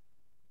with it.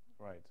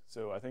 right.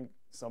 So I think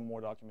some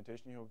more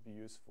documentation here would be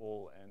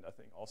useful, and I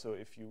think also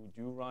if you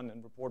do run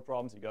and report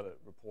problems, you got to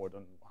report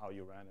on how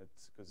you ran it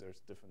because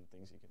there's different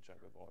things you can check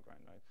with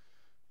Valgrind, right?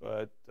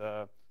 But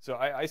so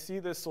I see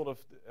this sort of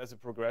as a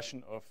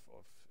progression of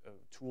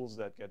tools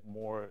that get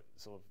more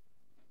sort of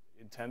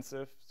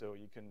intensive. So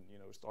you can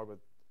start with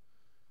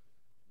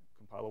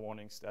compiler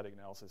warning, static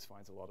analysis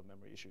finds a lot of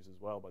memory issues as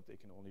well, but they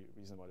can only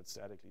reason about it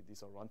statically.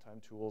 These are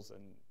runtime tools,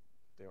 and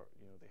they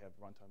have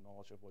runtime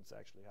knowledge of what's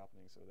actually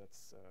happening. So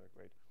that's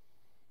great.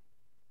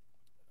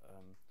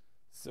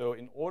 So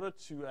in order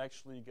to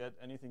actually get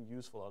anything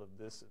useful out of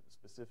this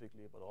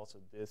specifically, but also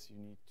this,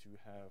 you need to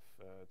have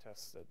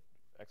tests that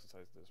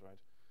exercise this, right?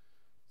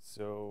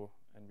 So,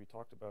 and we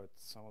talked about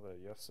some of that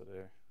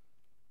yesterday.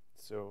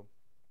 So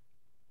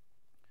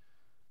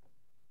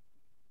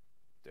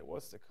there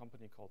was a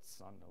company called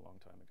Sun a long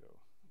time ago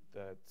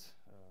that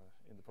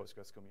in the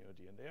Postgres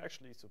community, and they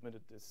actually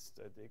submitted this,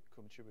 they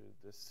contributed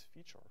this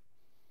feature.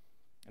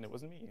 And it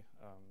wasn't me,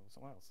 it was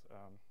someone else.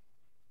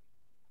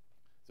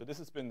 So this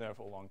has been there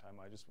for a long time.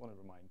 I just want to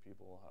remind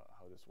people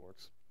how this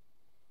works.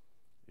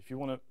 If you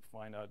want to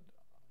find out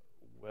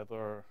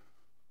whether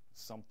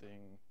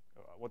something,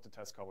 what the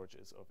test coverage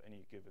is of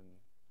any given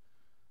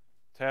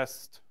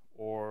test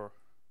or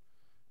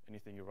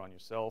anything you run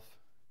yourself,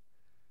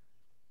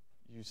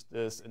 use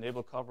this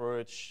enable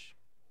coverage,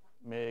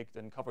 make,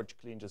 then coverage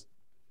clean just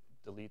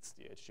deletes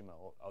the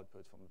HTML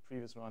output from the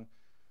previous run.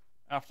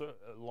 After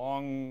a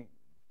long,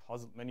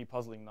 many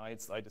puzzling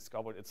nights, I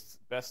discovered it's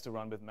best to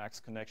run with max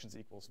connections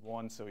equals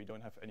 1, so you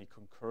don't have any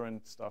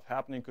concurrent stuff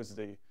happening because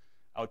the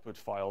output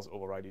files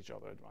override each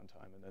other at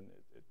runtime, and then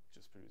it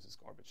just produces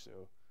garbage.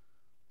 So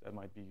that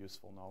might be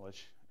useful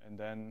knowledge. And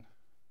then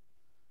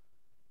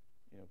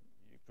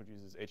it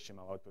produces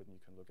HTML output, and you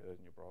can look at it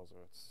in your browser.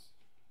 Let's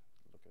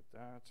look at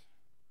that.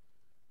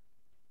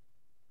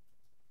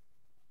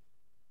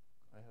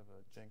 I have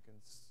a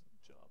Jenkins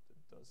job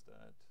that does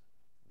that.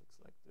 Looks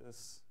like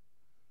this.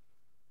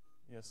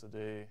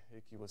 Yesterday,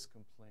 Hickey was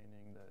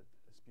complaining that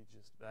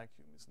SPGist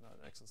vacuum is not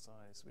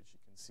exercised, which you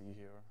can see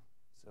here.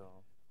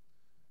 So,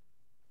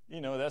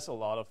 there's a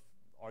lot of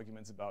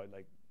arguments about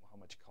like how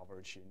much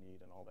coverage you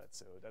need and all that.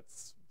 So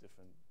that's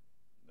different.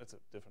 That's a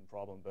different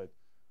problem. But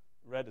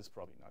red is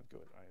probably not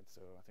good, right?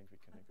 So I think we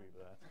can agree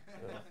with that.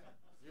 So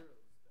Zero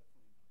is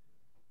definitely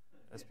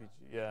not good.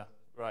 SPG, yeah,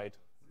 right.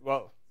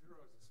 Well.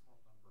 Zero is a small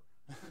number.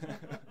 That's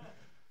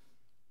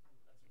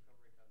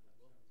recovery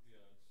code.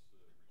 Yeah,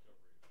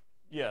 it's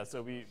recovery. Yeah,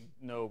 so we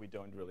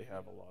don't really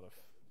have a lot of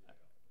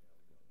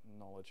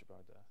knowledge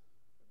about that.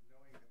 But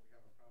knowing that we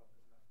have a problem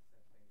is not the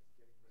same thing as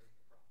getting rid of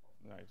the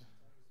problem. Right.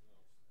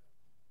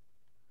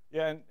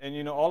 Yeah,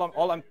 and all I'm If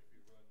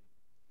you run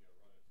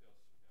a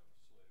test and have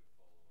a slave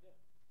following that,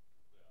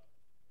 the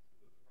problem is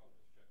checking that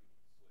the slave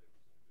is in a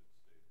good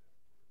state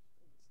afterwards.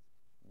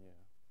 yeah.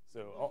 So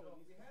So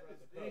if you had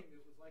this thing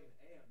that was like an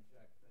AM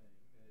check thing,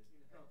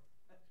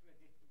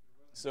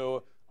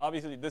 so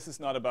obviously this is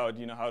not about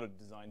how to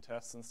design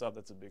tests and stuff.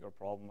 That's a bigger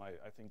problem.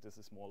 I think this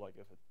is more like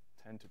a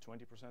 10 to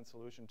 20%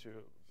 solution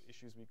to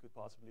issues we could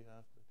possibly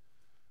have. But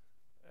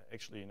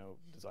actually,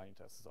 designing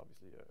tests is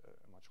obviously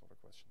a much harder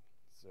question.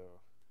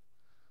 So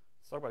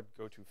let's talk about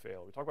go to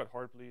fail. We talked about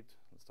Heartbleed.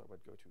 Let's talk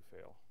about go to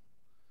fail.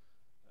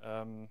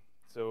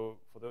 So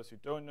for those who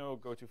don't know,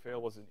 go to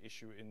fail was an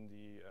issue in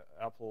the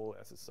Apple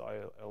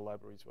SSIL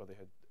libraries where they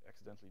had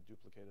accidentally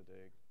duplicated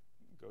a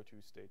go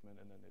to statement,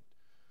 and then it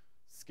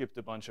skipped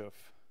a bunch of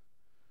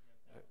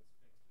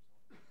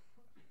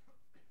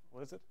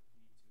what is it?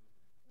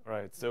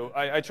 Right. So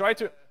I tried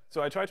to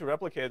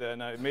replicate it,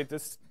 and I made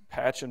this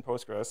patch in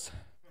Postgres,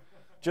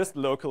 just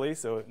locally.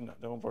 So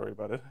don't worry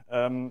about it.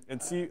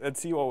 And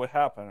see what would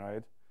happen,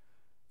 right?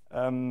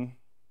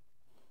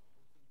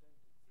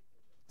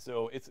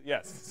 So it's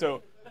yes.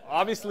 So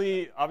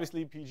obviously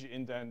PG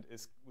indent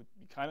would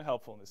be kind of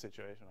helpful in this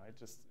situation, right?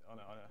 Just on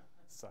a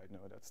side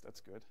note,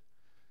 that's good.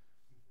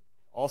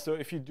 Also,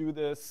 if you do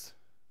this,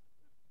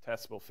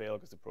 tests will fail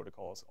because the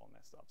protocol is all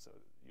messed up. So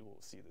you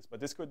will see this. But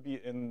this could be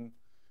in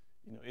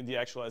the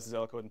actual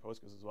SSL code in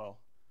Postgres as well,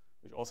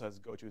 which also has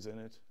go-tos in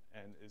it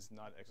and is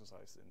not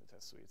exercised in the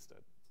test suites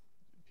that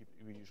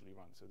we usually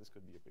run. So this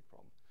could be a big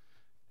problem.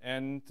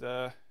 And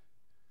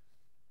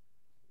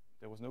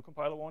there was no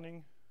compiler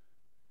warning.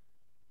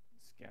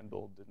 Scan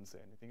build didn't say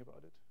anything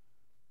about it.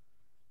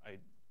 I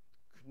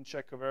couldn't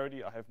check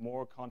Coverity. I have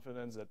more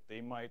confidence that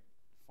they might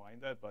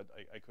find that, but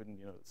I couldn't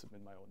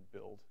submit my own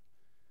build.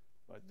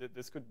 But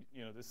this could,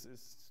 this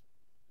is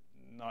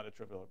not a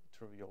trivial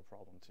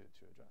problem to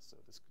address. So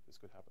this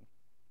could happen.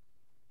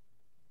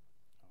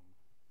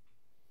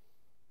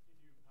 Did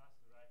you pass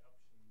the right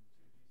option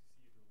to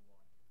GCC rule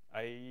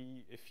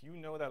 1? If you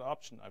know that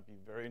option, I'd be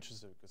very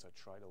interested because I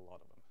tried a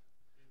lot of them.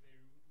 Did they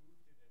remove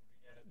it and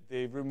re-edit it?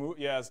 They removed,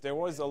 yes, there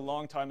was a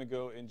long time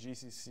ago in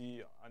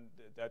GCC on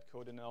that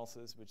code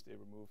analysis, which they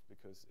removed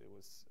because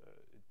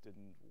it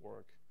didn't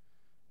work.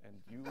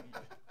 And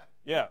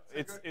yeah,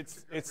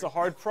 it's a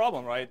hard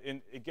problem, right?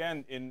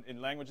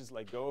 In languages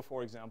like Go,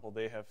 for example,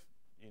 they have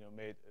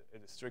made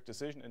a strict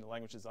decision in the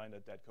language design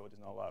that code is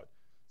not allowed,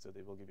 so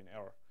they will give you an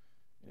error.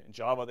 In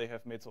Java, they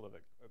have made sort of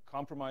a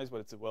compromise,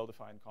 but it's a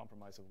well-defined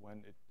compromise of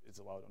when it is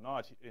allowed or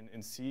not.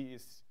 In C,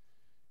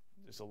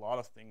 there's a lot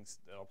of things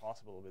that are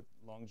possible with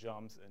long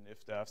jumps and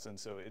if-defs, and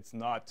so it's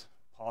not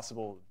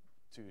possible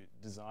to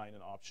design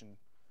an option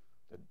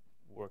that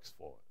works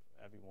for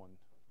everyone.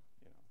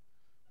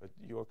 But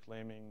you're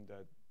claiming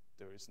that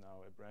there is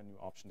now a brand new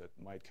option that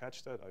might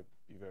catch that. I'd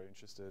be very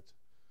interested.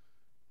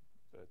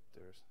 But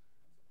there's.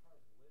 I'm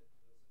surprised lib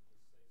doesn't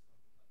just say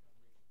something like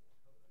unreachable code.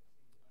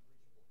 I've seen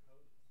unreachable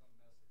code in some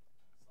message,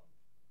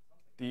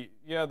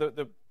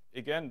 something.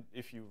 Again,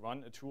 if you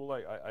run a tool,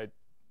 I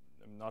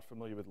am not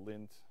familiar with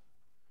lint,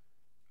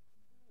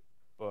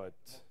 but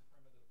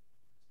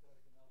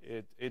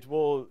it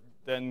will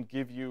then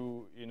give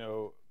you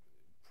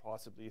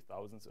possibly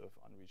thousands of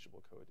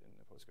unreachable code in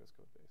the Postgres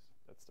code base.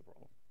 That's the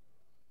problem.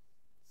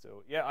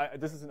 So yeah,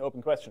 this is an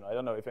open question. I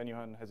don't know if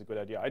anyone has a good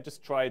idea. I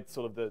just tried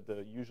sort of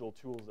the usual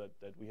tools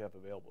that we have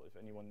available. If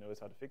anyone knows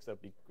how to fix that,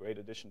 would be a great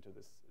addition to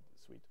this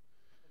suite.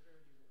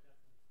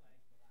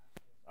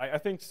 I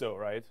think so,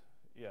 right?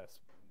 Yes,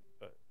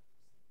 but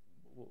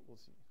we'll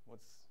see.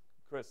 What's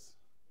Chris?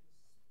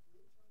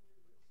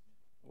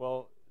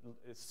 Well,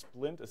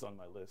 Splint is on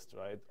my list,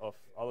 right, of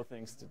other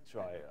things to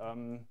try.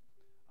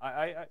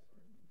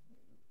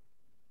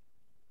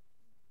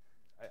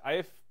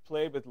 I've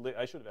played with lint.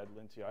 I should have added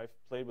lint here. I've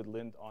played with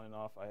lint on and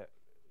off.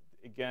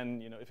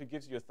 Again, if it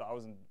gives you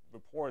 1,000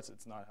 reports,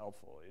 it's not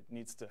helpful. It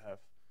needs to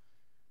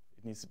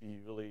be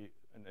really,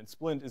 and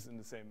Splint is in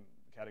the same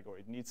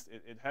category.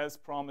 It has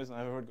promise, and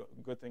I've heard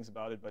good things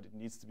about it, but it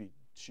needs to be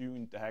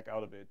tuned the heck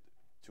out of it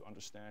to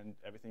understand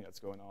everything that's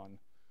going on.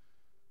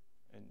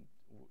 And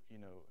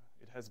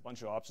it has a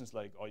bunch of options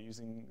like, are you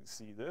using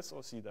C this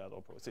or C that,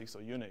 or PostgreSQL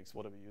or Unix?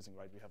 What are we using,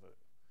 right? We have a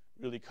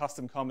really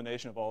custom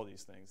combination of all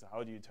these things.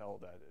 How do you tell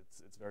that?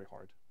 It's very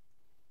hard.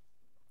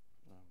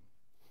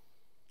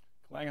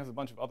 Clang has a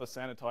bunch of other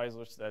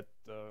sanitizers that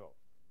are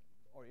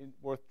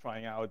worth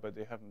trying out, but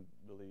they haven't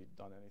really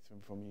done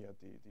anything for me. At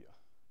the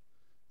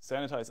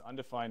sanitize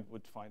undefined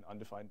would find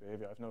undefined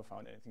behavior. I've never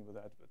found anything with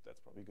that, but that's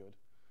probably good.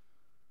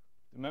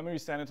 The memory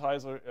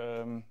sanitizer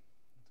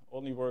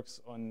only works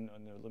on a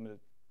limited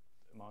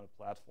amount of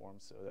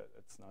platforms, so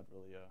that's not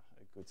really a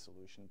good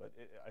solution. But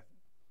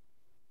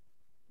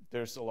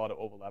there's a lot of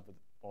overlap with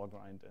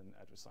Valgrind and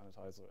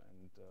AddressSanitizer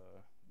and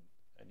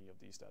any of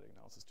these static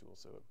analysis tools.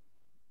 So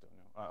don't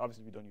know.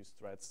 Obviously, we don't use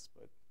threats,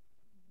 but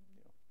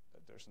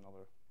there's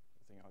another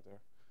thing out there.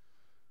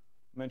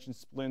 I mentioned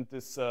Splint.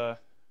 This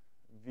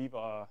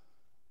Viva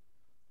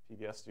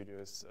PBS studio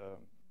is.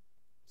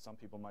 Some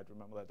people might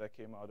remember that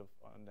came out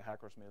on the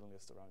hackers mailing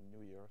list around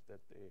New Year.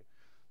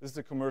 This is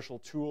a commercial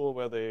tool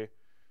where they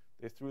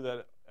threw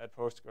that at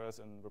Postgres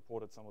and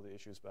reported some of the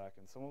issues back,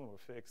 and some of them were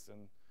fixed.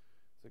 And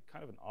it's a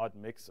kind of an odd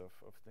mix of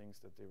things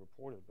that they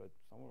reported, but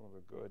some of them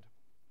were good.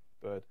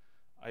 But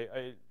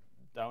I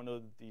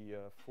downloaded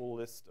the full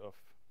list of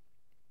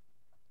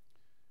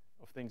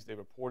things they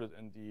reported,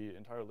 and the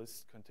entire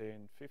list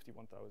contained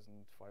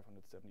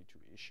 51,572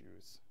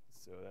 issues.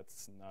 So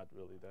that's not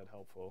really that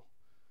helpful.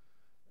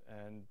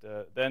 And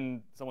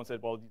then someone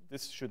said, well,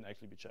 this shouldn't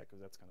actually be checked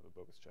because that's kind of a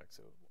bogus check.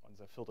 So once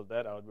I filtered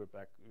that out, we're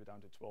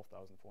down to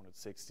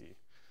 12,460, which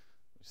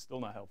is still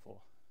not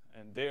helpful.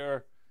 And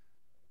there,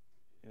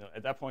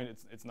 at that point,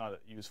 it's not a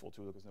useful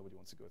tool because nobody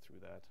wants to go through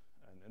that.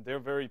 And they're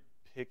very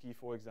picky,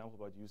 for example,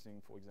 about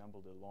using, for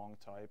example, the long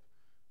type.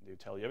 And they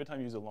tell you every time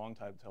you use a long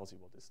type, it tells you,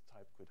 well, this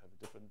type could have a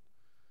different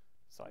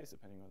size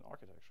depending on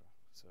architecture.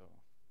 So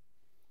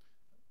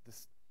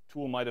this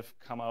tool might have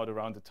come out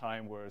around the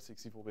time where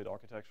 64-bit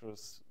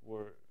architectures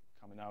were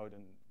coming out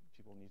and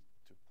people need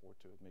to port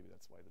to it. Maybe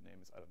that's why the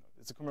name is, I don't know.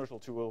 It's a commercial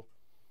tool.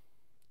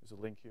 There's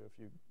a link here if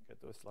you get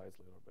those slides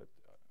later, but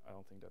I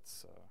don't think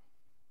that's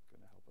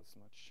going to help us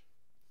much.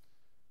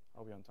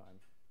 Are we on time?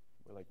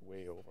 We're like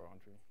way over,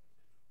 aren't we?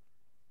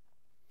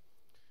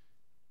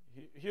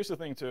 Here's the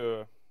thing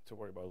to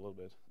worry about a little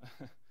bit.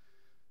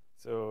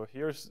 So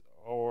here's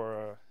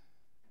our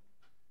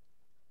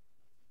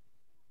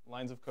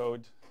lines of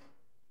code.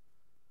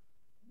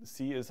 The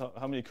C is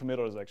how many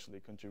committers actually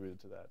contributed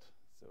to that.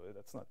 So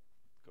that's not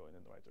going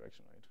in the right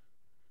direction, right?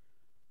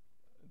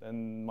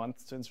 Then month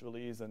since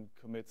release and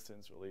commits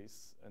since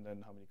release, and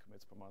then how many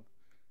commits per month.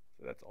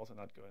 So that's also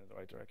not going in the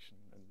right direction.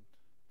 And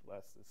the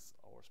last is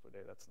hours per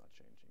day. That's not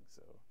changing.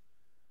 So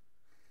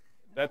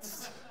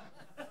that's,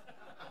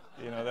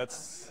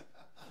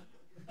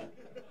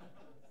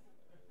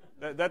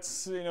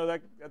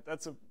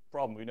 that's a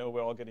problem. We know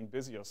we're all getting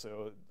busier.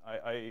 So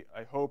I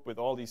hope with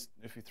all these,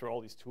 if we throw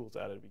all these tools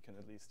at it, we can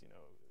at least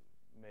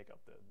make up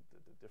the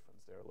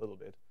difference there a little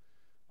bit.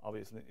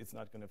 Obviously, it's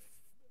not going to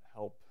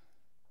help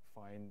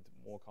find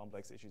more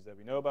complex issues that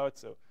we know about.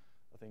 So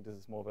I think this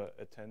is more of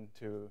a 10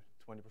 to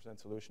 20%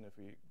 solution if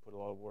we put a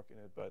lot of work in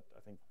it, but I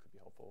think it could be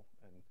helpful.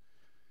 And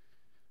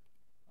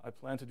I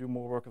plan to do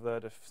more work of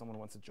that. If someone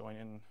wants to join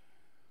in,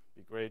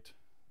 be great.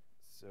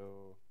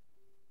 So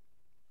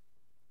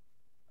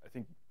I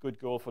think good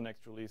goal for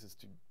next release is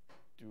to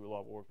do a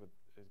lot of work with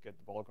get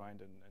the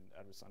Valgrind and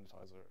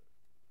AddressSanitizer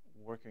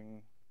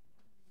working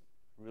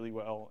really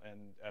well, and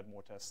add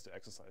more tests to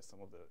exercise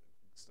some of the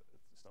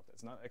stuff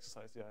that's not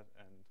exercised yet.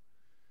 And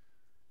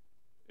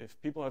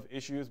if people have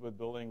issues with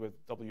building with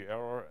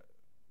WError,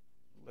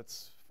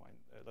 let's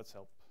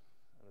help.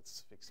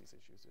 Let's fix these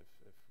issues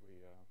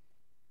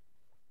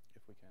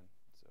if we can.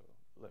 So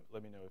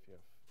let me know if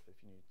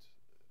you need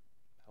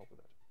help with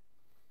that.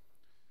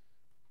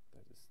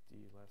 That is the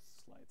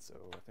last slide. So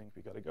I think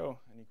we gotta go.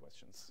 Any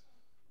questions?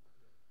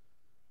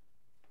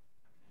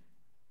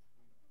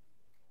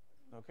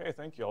 Okay,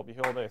 thank you. I'll be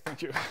here all day.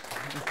 Thank you.